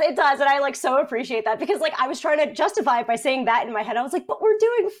 It does. And I like so appreciate that because like I was trying to justify it by saying that in my head. I was like, but we're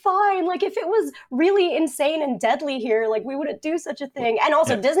doing fine. Like if it was really insane and deadly here, like we wouldn't do such a thing. And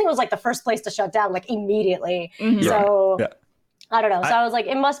also Disney was like the first place to shut down like immediately. So I don't know. So I was like,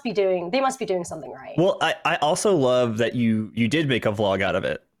 they must be doing something right. Well, I also love that you did make a vlog out of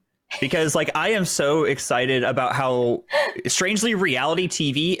it. Because like I am so excited about how strangely reality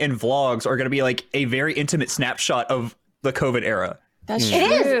TV and vlogs are going to be like a very intimate snapshot of the COVID era. That's true.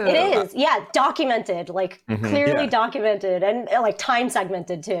 It is. Yeah, documented, like clearly documented and like time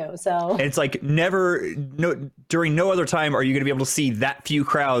segmented too. So and it's like during no other time are you going to be able to see that few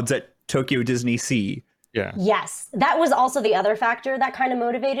crowds at Tokyo Disney Sea. Yeah. Yes, that was also the other factor that kind of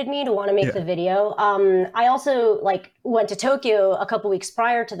motivated me to want to make the video. I also like went to Tokyo a couple weeks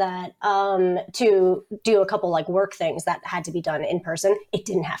prior to that to do a couple like work things that had to be done in person. It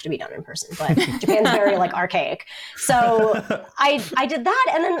didn't have to be done in person, but Japan's very like archaic. So I did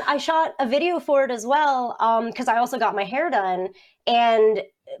that, and then I shot a video for it as well because I also got my hair done, and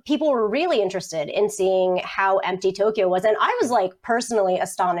people were really interested in seeing how empty Tokyo was. And I was like personally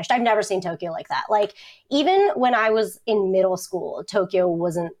astonished. I've never seen Tokyo like that. Like even when I was in middle school, Tokyo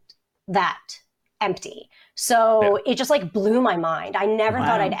wasn't that empty. So it just like blew my mind. I never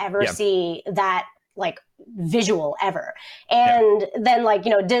thought I'd ever see that like visual ever. And then like,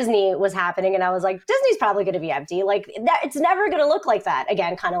 you know, Disney was happening and I was like, Disney's probably going to be empty. Like that, it's never going to look like that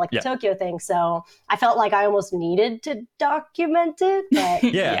again, kind of like the Tokyo thing. So I felt like I almost needed to document it, but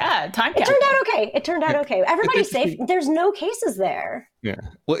time it turned out okay. Everybody's safe. There's no cases there. Yeah.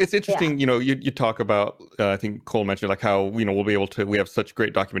 Well, it's interesting, you know, you talk about, I think Cole mentioned like how, you know, we have such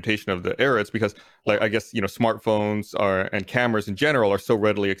great documentation of the era. It's because like, I guess, you know, smartphones and cameras in general are so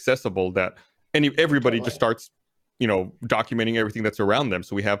readily accessible that everybody just starts, you know, documenting everything that's around them.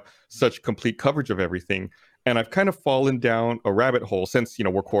 So we have such complete coverage of everything. And I've kind of fallen down a rabbit hole since, you know,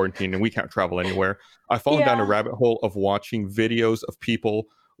 we're quarantined and we can't travel anywhere. I've fallen down a rabbit hole of watching videos of people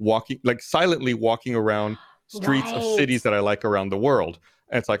silently walking around streets of cities that I like around the world.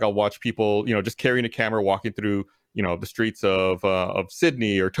 And it's like I'll watch people, you know, just carrying a camera walking through, you know, the streets of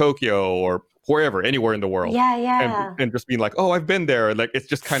Sydney or Tokyo or wherever, anywhere in the world. And just being like, oh, I've been there. Like, it's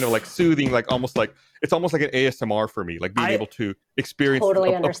just kind of like soothing, like almost like an ASMR for me, like being able to experience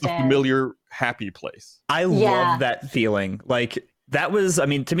a familiar, happy place. I love that feeling. Like that was, I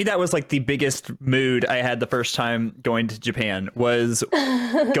mean, to me, that was like the biggest mood I had the first time going to Japan was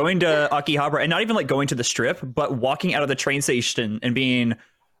going to Akihabara and not even like going to the strip, but walking out of the train station and being,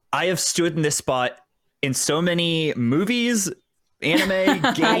 I have stood in this spot in so many movies, anime,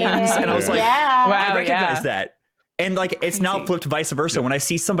 games, and I was like, wow, I recognize that. And like, it's now flipped vice versa. When I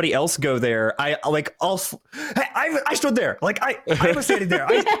see somebody else go there, I stood there. Like I was standing there.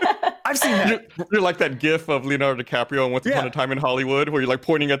 I've seen that. You're like that gif of Leonardo DiCaprio in Once Upon a Time in Hollywood, where you're like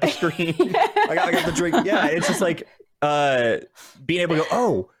pointing at the screen. I got the drink. Yeah, it's just like being able to go,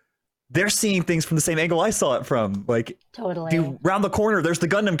 oh, they're seeing things from the same angle I saw it from. Like, totally. Round the corner, there's the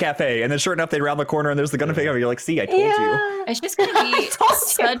Gundam Cafe. And then sure enough, they round the corner and there's the Gundam Cafe. You're like, see, I told you. It's just going to be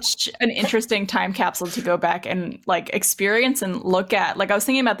such an interesting time capsule to go back and like experience and look at. Like I was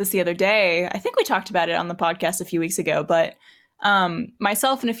thinking about this the other day. I think we talked about it on the podcast a few weeks ago, but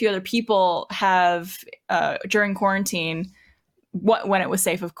myself and a few other people have, during quarantine, when it was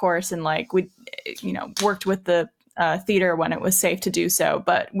safe, of course, and like we, you know, worked with the theater when it was safe to do so,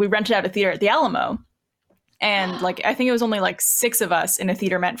 but we rented out a theater at the Alamo, and like I think it was only like 6 of us in a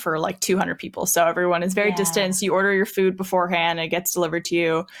theater meant for like 200 people, so everyone is very distanced. You order your food beforehand, it gets delivered to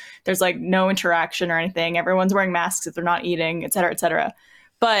you. There's like no interaction or anything. Everyone's wearing masks if they're not eating, etc., etc.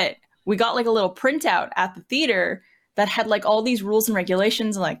 But we got like a little printout at the theater that had like all these rules and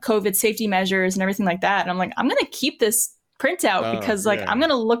regulations and like COVID safety measures and everything like that. And I'm like, I'm gonna keep this printout because like I'm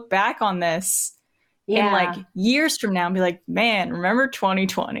gonna look back on this in like years from now and be like, man, remember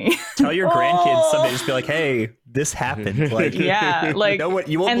 2020? Tell your grandkids someday, just be like, hey, this happened. Like, like, you know what?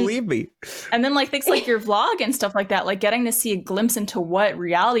 You won't believe me. And then like things like your vlog and stuff like that, like getting to see a glimpse into what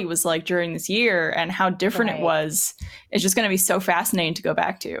reality was like during this year and how different it was, is just going to be so fascinating to go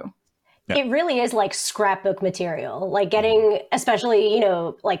back to. It really is like scrapbook material, like getting, especially, you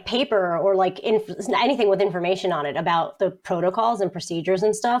know, like paper or like anything with information on it about the protocols and procedures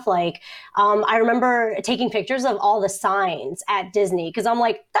and stuff. Like, I remember taking pictures of all the signs at Disney because I'm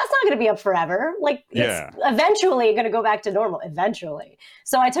like, that's not going to be up forever. Like, it's eventually going to go back to normal, eventually.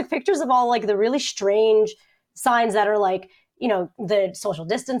 So I took pictures of all like the really strange signs that are like, you know, the social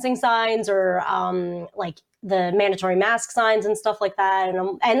distancing signs or like the mandatory mask signs and stuff like that.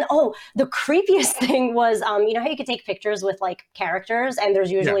 And oh, the creepiest thing was, you know how you could take pictures with like characters and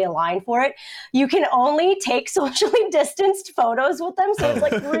there's usually a line for it? You can only take socially distanced photos with them. So it's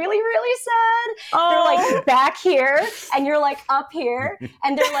like really, really sad. They're like back here and you're like up here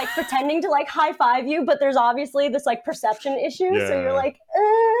and they're like pretending to like high five you, but there's obviously this like perception issue. So you're like,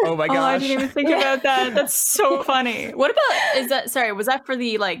 oh my gosh. I didn't even think about that. That's so funny. What about, was that for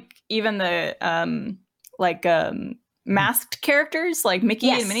the, like, even the, masked characters like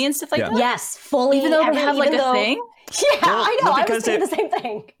Mickey and Minnie and stuff like that? Yes, fully. Even though they have like a thing? Yeah, I know. I was doing the same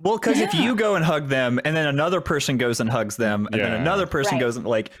thing. Well, because if you go and hug them and then another person goes and hugs them and then another person goes and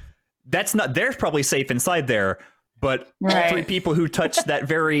like, that's not, they're probably safe inside there, but three people who touch that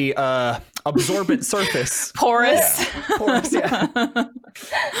very absorbent surface. Porous. Porous,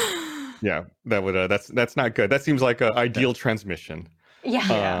 Yeah, that would, that's not good. That seems like an ideal transmission.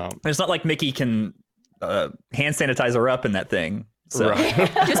 Yeah. It's not like Mickey can hand sanitizer up in that thing. So.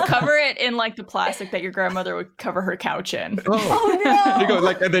 Just cover it in like the plastic that your grandmother would cover her couch in. Oh no! You go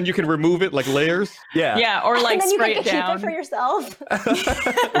like, and then you can remove it like layers. Yeah, or like and then spray you it down. Keep it for yourself.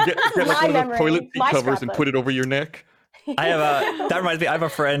 Get like one of those toilet seat covers and put it over your neck. I have that reminds me. I have a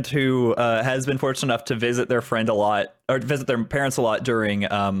friend who has been fortunate enough to visit their friend a lot, or visit their parents a lot during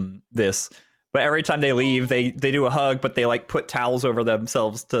this. But every time they leave, they do a hug, but they like put towels over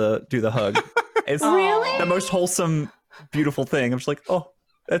themselves to do the hug. It's really the most wholesome, beautiful thing. I'm just like, oh,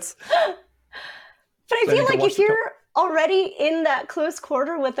 that's. But I feel like if you're already in that close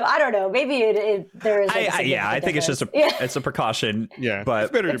quarter with them, I don't know, maybe there is. Like I think it's just it's a precaution. Yeah, but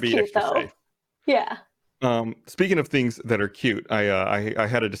it's better to be extra safe. Yeah. Speaking of things that are cute, I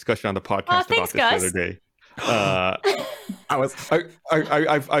had a discussion on the podcast about this the other day.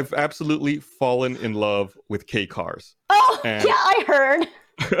 I've absolutely fallen in love with K cars. Oh, yeah, I heard.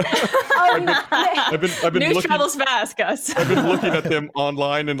 I've been News looking, travels fast, Gus. I've been looking at them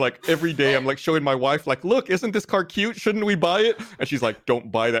online and like every day I'm like showing my wife like, look, isn't this car cute? Shouldn't we buy it? And she's like,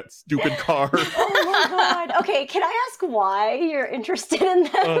 don't buy that stupid car. Oh my god. Okay, can I ask why you're interested in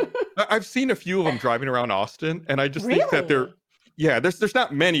them? I've seen a few of them driving around Austin, and I just think that there's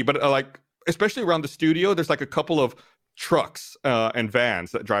not many, but like especially around the studio, there's like a couple of trucks and vans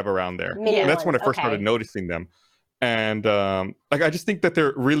that drive around there. And that's when I first started noticing them. And like I just think that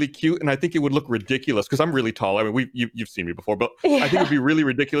they're really cute, and I think it would look ridiculous because I'm really tall. I mean, you've seen me before, but I think it'd be really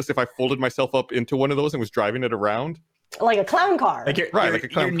ridiculous if I folded myself up into one of those and was driving it around, like a clown car. Like like a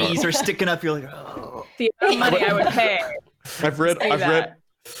clown car. Knees are sticking up. You're like, oh. The amount of money I would pay. I've read,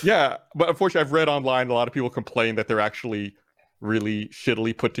 but unfortunately, I've read online a lot of people complain that they're actually really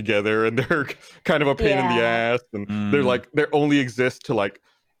shittily put together and they're kind of a pain in the ass, and they're like they only exist to like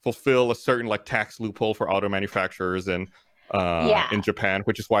fulfill a certain like tax loophole for auto manufacturers in Japan,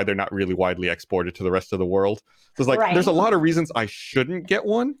 which is why they're not really widely exported to the rest of the world. So it's like there's a lot of reasons I shouldn't get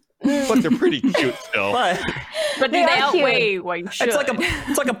one, but they're pretty cute still. But they outweigh why you should.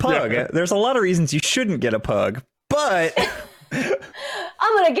 It's like a pug. There's a lot of reasons you shouldn't get a pug, but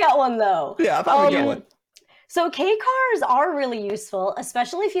I'm gonna get one though. Yeah, I'm gonna get one. So K cars are really useful,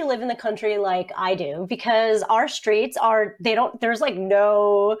 especially if you live in the country like I do, because our streets there's like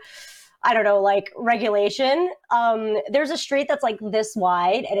no, I don't know, like regulation. There's a street that's like this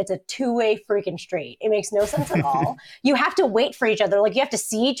wide and it's a two-way freaking street. It makes no sense at all. You have to wait for each other. Like you have to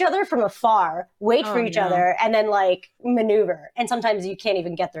see each other from afar, wait for each other, and then like maneuver. And sometimes you can't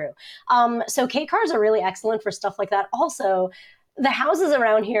even get through. So K cars are really excellent for stuff like that. Also, the houses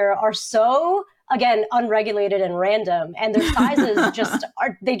around here are so, again, unregulated and random, and their sizes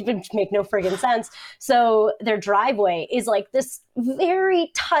they make no friggin' sense. So their driveway is like this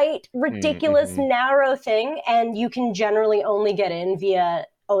very tight, ridiculous, narrow thing, and you can generally only get in via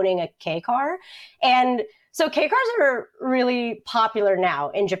owning a K car. And So K cars are really popular now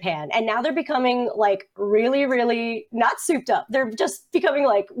in Japan, and now they're becoming like really, really not souped up. They're just becoming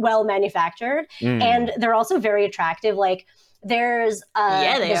like well manufactured, and they're also very attractive. Like there's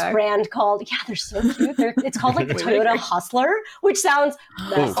this brand called they're so cute. It's called like the Toyota Hustler, which sounds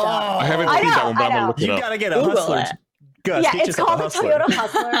messed up. I haven't seen that one, but I'm gonna look it up. You gotta get a Hustler. Gus, it's called the Toyota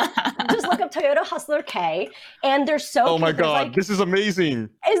Hustler. Just look up Toyota Hustler K, and they're so cute. Oh my god, this is amazing.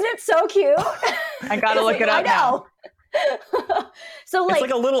 Isn't it so cute? I gotta look it up now. So like, it's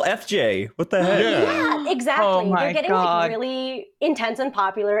like a little FJ. What the heck? Yeah, exactly. Oh my they're getting like really intense and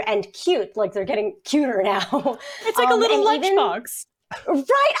popular and cute. Like they're getting cuter now. It's like a little lunchbox. Right,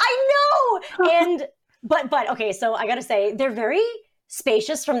 I know. And but okay, so I gotta say, they're very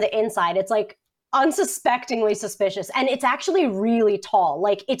spacious from the inside. It's like unsuspectingly suspicious, and it's actually really tall.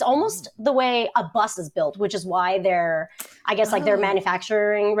 Like it's almost the way a bus is built, which is why their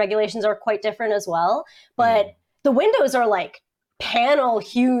manufacturing regulations are quite different as well. But the windows are like panel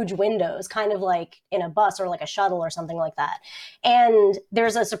huge windows, kind of like in a bus or like a shuttle or something like that. And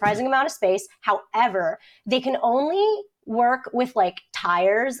there's a surprising amount of space. However, they can only work with like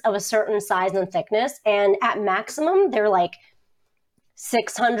tires of a certain size and thickness, and at maximum they're like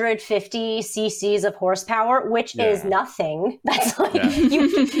 650 cc's of horsepower, which is nothing. That's like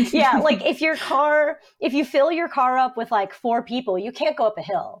like if you fill your car up with like 4 people, you can't go up a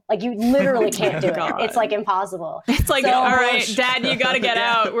hill. Like you literally can't do it. It's like impossible. It's like, all right, Dad, you gotta get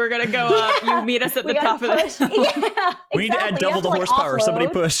out. We're gonna go up. You meet us at the top of this. We need to add double the horsepower. Offload. Somebody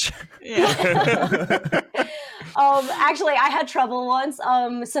push. Actually, I had trouble once.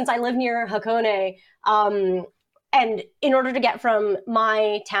 Since I live near Hakone. And in order to get from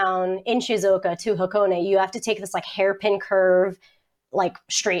my town in Shizuoka to Hakone, you have to take this like hairpin curve, like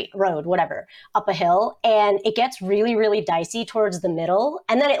straight road, whatever, up a hill. And it gets really, really dicey towards the middle.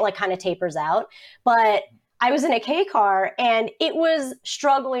 And then it like kind of tapers out. But I was in a K car and it was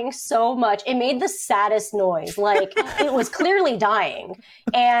struggling so much. It made the saddest noise. Like it was clearly dying.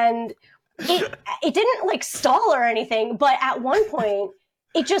 And it didn't like stall or anything. But at one point,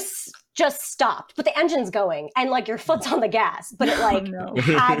 it just stopped, but the engine's going and like your foot's on the gas, but it like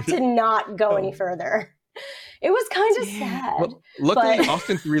had to not go any further. It was kind of sad. Well, luckily,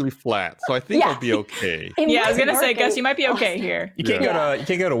 Austin's really flat, so I think I'll be okay. I was gonna say, Gus, you might be okay here. You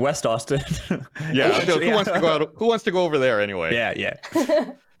can't go to West Austin. Who wants to go over there anyway? Yeah.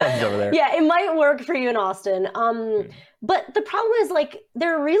 Over there. Yeah, it might work for you in Austin. But the problem is like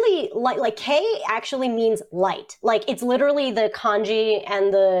they're really light. Like K actually means light. Like it's literally the kanji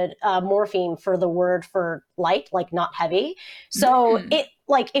and the morpheme for the word for light, like not heavy. So it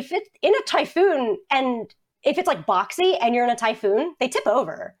like if it's in a typhoon and if it's like boxy and you're in a typhoon, they tip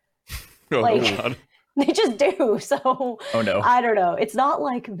over. God. They just do. So I don't know. It's not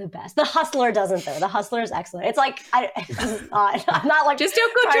like the best. The Hustler doesn't though. The Hustler is excellent. It's like I'm not like just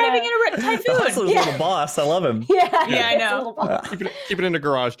don't go driving in a typhoon. The Hustler's a little boss. I love him. Yeah, I know. Keep it in the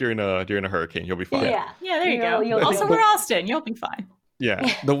garage during a hurricane. You'll be fine. Yeah, there you go. Also, we're Austin. You'll be fine. Yeah.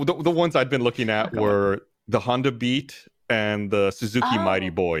 The ones I'd been looking at were the Honda Beat and the Suzuki Mighty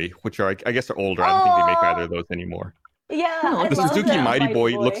Boy, which are I guess are older. I don't think they make either of those anymore. Yeah, the Suzuki Mighty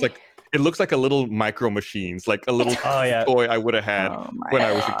Boy looks like a little Micro Machines, like a little toy I would have had when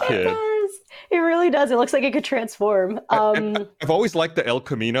I was a kid. It really does. It looks like it could transform. I've always liked the El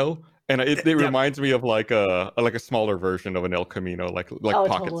Camino, and it reminds me of like a smaller version of an El Camino, like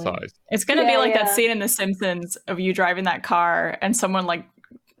pocket size. It's gonna be like that scene in The Simpsons of you driving that car and someone like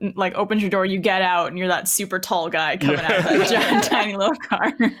opens your door, you get out, and you're that super tall guy coming out of that giant, tiny little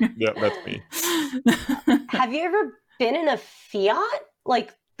car. Yeah, that's me. Have you ever been in a Fiat?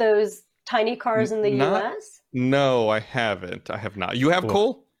 Like those tiny cars in the US? No, I haven't. I have not. You have,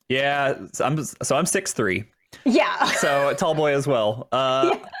 Cole? Yeah, I'm 6'3". Yeah. So a tall boy as well.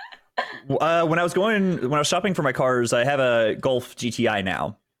 When I was shopping for my cars, I have a Golf GTI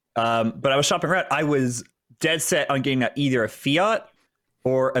now. But I was shopping around. I was dead set on getting either a Fiat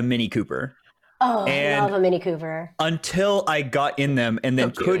or a Mini Cooper. Oh, I love a Mini Cooper. Until I got in them and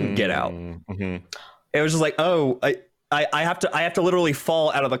then couldn't get out. Mm-hmm. It was just like, I have to literally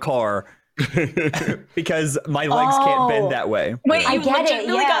fall out of the car because my legs can't bend that way. Wait, you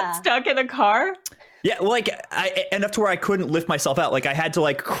legitimately got stuck in the car? Yeah, like enough to where I couldn't lift myself out. Like I had to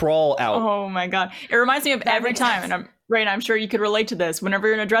like crawl out. Oh my God. It reminds me of every time, and I'm sure you could relate to this. Whenever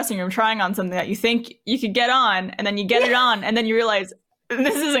you're in a dressing room trying on something that you think you could get on, and then you get it on, and then you realize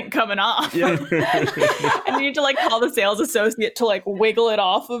this isn't coming off. Yeah. And you need to like call the sales associate to like wiggle it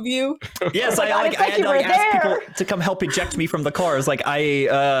off of you. Yes, I had to like ask people to come help eject me from the car. It's like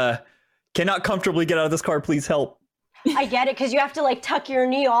I cannot comfortably get out of this car. Please help. I get it, because you have to like tuck your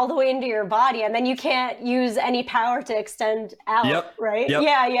knee all the way into your body, and then you can't use any power to extend out, right? Yep.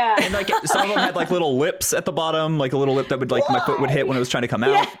 Yeah. And like some of them had like little lips at the bottom, like a little lip that would like my foot would hit when it was trying to come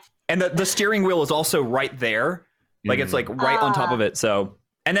out. And the steering wheel is also right there. Like it's like right on top of it. So,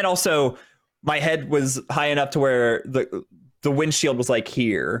 and then also my head was high enough to where the windshield was like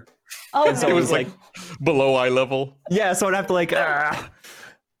here. Oh, and so it was like below eye level. Yeah, so I'd have to like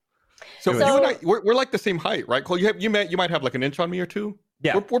So you and I, we're like the same height, right, Cole? You might have like an inch on me or two.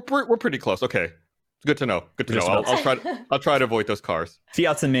 Yeah, we're pretty close. Okay, good to know. Good to know. I'll try to avoid those cars.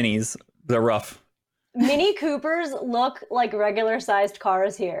 Fiats and Minis, they're rough. Mini Coopers look like regular sized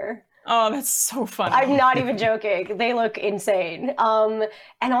cars here. Oh, that's so funny. I'm not even joking. They look insane. And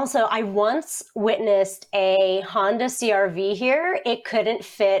also, I once witnessed a Honda CR-V here. It couldn't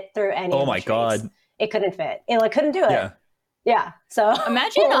fit through any. Oh my god! It couldn't fit. It like couldn't do it. Yeah. So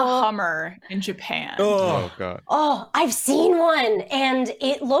imagine a Hummer in Japan. Oh god. Oh, I've seen one, and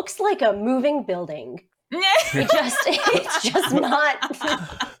it looks like a moving building. It's just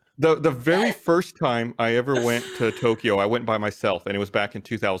not. The very first time I ever went to Tokyo, I went by myself, and it was back in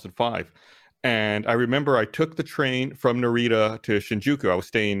 2005. And I remember I took the train from Narita to Shinjuku. I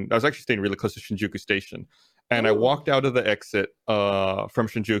was actually staying really close to Shinjuku Station. And I walked out of the exit from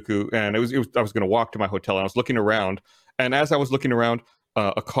Shinjuku, and I was going to walk to my hotel, and I was looking around. And as I was looking around,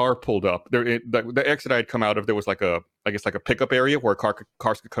 a car pulled up. The exit I had come out of, there was like a pickup area where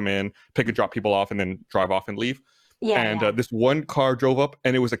cars could come in, pick and drop people off, and then drive off and leave. This one car drove up,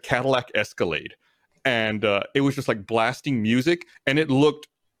 and it was a Cadillac Escalade, and it was just like blasting music, and it looked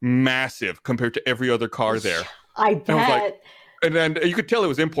massive compared to every other car there. I bet. And then you could tell it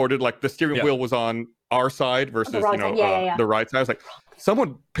was imported. Like the steering wheel was on our side versus the right side. I was like,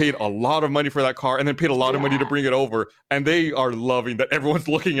 someone paid a lot of money for that car and then paid a lot of money to bring it over, and they are loving that everyone's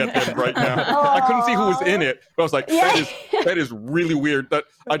looking at them right now. I couldn't see who was in it, but I was like, that is really weird. That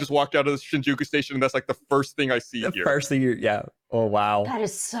I just walked out of the Shinjuku station, and that's like the first thing I see here. First thing oh wow. That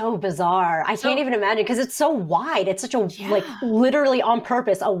is so bizarre. I can't even imagine, because it's so wide. It's such a like literally on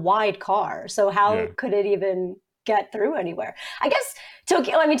purpose a wide car. So how could it even get through anywhere? I guess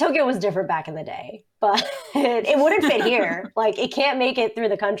Tokyo was different back in the day, but it wouldn't fit here. Like it can't make it through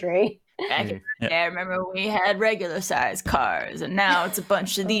the country. Back in the day, I remember we had regular sized cars, and now it's a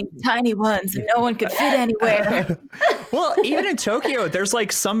bunch of these tiny ones and no one could fit anywhere. Well, even in Tokyo, there's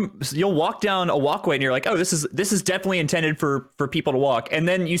like you'll walk down a walkway and you're like, oh, this is definitely intended for people to walk. And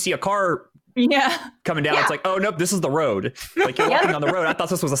then you see a car coming down. It's like, oh, nope, this is the road. Like you're walking on the road. I thought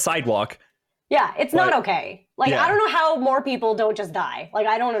this was a sidewalk. Yeah, it's not okay. Like, I don't know how more people don't just die. Like,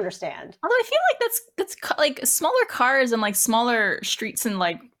 I don't understand. Although I feel like that's like smaller cars and like smaller streets and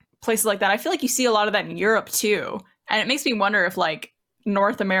like places like that. I feel like you see a lot of that in Europe too. And it makes me wonder if like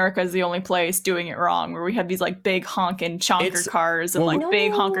North America is the only place doing it wrong, where we have these like big honking chonker cars and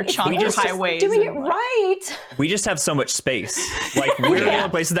big honker chonker highways. Doing it right. We just have so much space. Like we're the only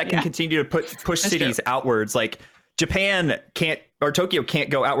places that can continue to push cities outwards. Like Japan can't, or Tokyo can't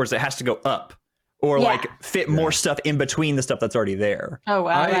go outwards. It has to go up. Or like fit more stuff in between the stuff that's already there. Oh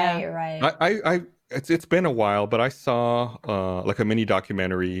wow! Right. It's been a while, but I saw like a mini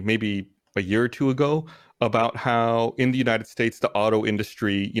documentary maybe a year or two ago about how in the United States the auto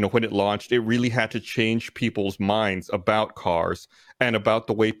industry, when it launched, it really had to change people's minds about cars and about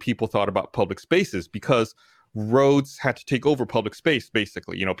the way people thought about public spaces, because roads had to take over public space.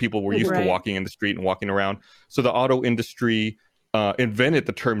 Basically, people were used to walking in the street and walking around. So the auto industry invented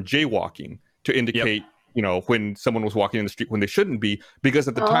the term jaywalking to indicate, when someone was walking in the street when they shouldn't be, because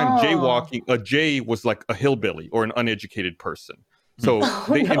at the time, jaywalking, a jay was like a hillbilly or an uneducated person. So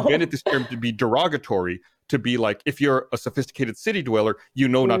they invented this term to be derogatory, to be like, if you're a sophisticated city dweller,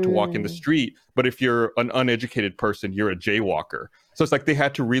 not to walk in the street. But if you're an uneducated person, you're a jaywalker. So it's like they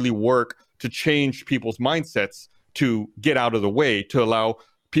had to really work to change people's mindsets to get out of the way, to allow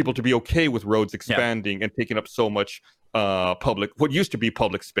people to be okay with roads expanding and taking up so much what used to be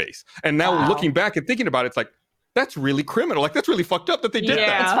public space. And now looking back and thinking about it, it's like, that's really criminal. Like, that's really fucked up that they did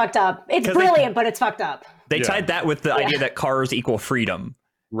that. It's fucked up. It's brilliant, but it's fucked up. They tied that with the idea that cars equal freedom.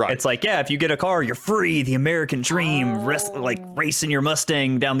 Right. It's like, if you get a car, you're free. The American dream, racing your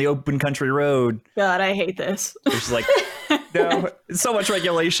Mustang down the open country road. God, I hate this. It's like, no, so much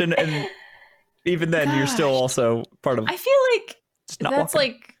regulation. And even then, you're still also part of. I feel like that's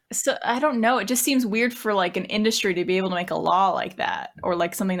walking. So I don't know. It just seems weird for like an industry to be able to make a law like that, or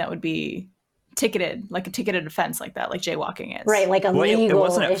like something that would be ticketed, like a ticketed offense like that, like jaywalking is. Right, like a legal it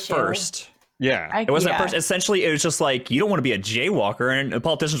wasn't at issue. first. Yeah. It wasn't at first. Essentially, it was just like, you don't want to be a jaywalker. And the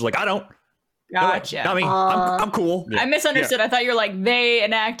politicians were like, I don't. Gotcha. I mean, I'm cool. I misunderstood. I thought you were like, they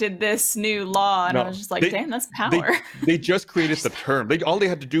enacted this new law, and I was just like, damn, that's power. They just created the term. All they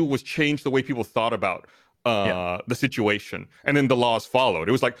had to do was change the way people thought about the situation, and then the laws followed.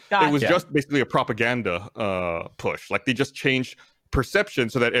 It was like it was just basically a propaganda push. Like they just changed perception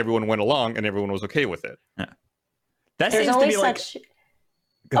so that everyone went along and everyone was okay with it. Yeah. That There's seems only to be such. like.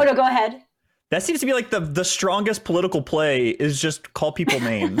 Oh no, go ahead. That seems to be like the strongest political play is just call people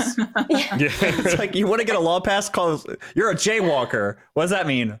names. It's like you want to get a law passed, you're a jaywalker. What does that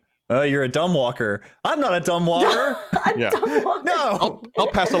mean? You're a dumb walker. I'm not a dumb walker. Dumb walker. No, I'll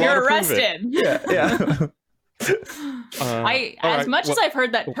pass a law. You're to prove it. arrested. Yeah. As much as I've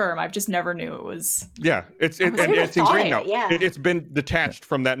heard that term, I've just never knew it was. Yeah, it's thought ingrained now. it, yeah. It's been detached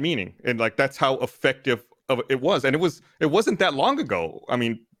from that meaning, and like that's how effective it was. And it wasn't that long ago. I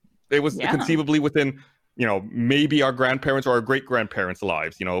mean, it was conceivably within, maybe our grandparents or our great grandparents'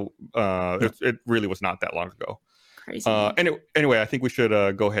 lives. It really was not that long ago. Crazy. Anyway, I think we should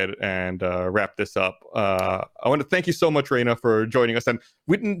go ahead and wrap this up. I want to thank you so much, Raina, for joining us. And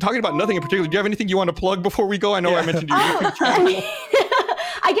we've been talking about nothing in particular. Do you have anything you want to plug before we go? I know I mentioned your YouTube channel.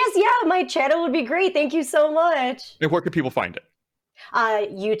 I guess, my channel would be great. Thank you so much. And where can people find it?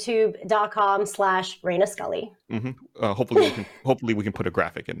 YouTube.com/Raina Scully. Hopefully we can put a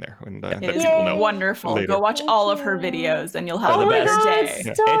graphic in there and let It is people know. wonderful. later. Go watch all of her videos, and you'll have the my best God,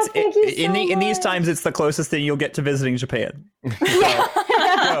 day. stop. Thank you so in these much. times, it's the closest thing you'll get to visiting Japan.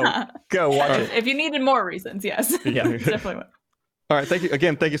 Go watch it. If you needed more reasons, yes. Yeah. Definitely would. All right, thank you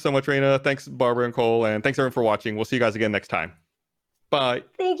again. Thank you so much, Raina. Thanks, Barbara and Cole, and thanks everyone for watching. We'll see you guys again next time. Bye.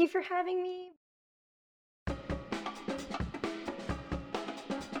 Thank you for having me.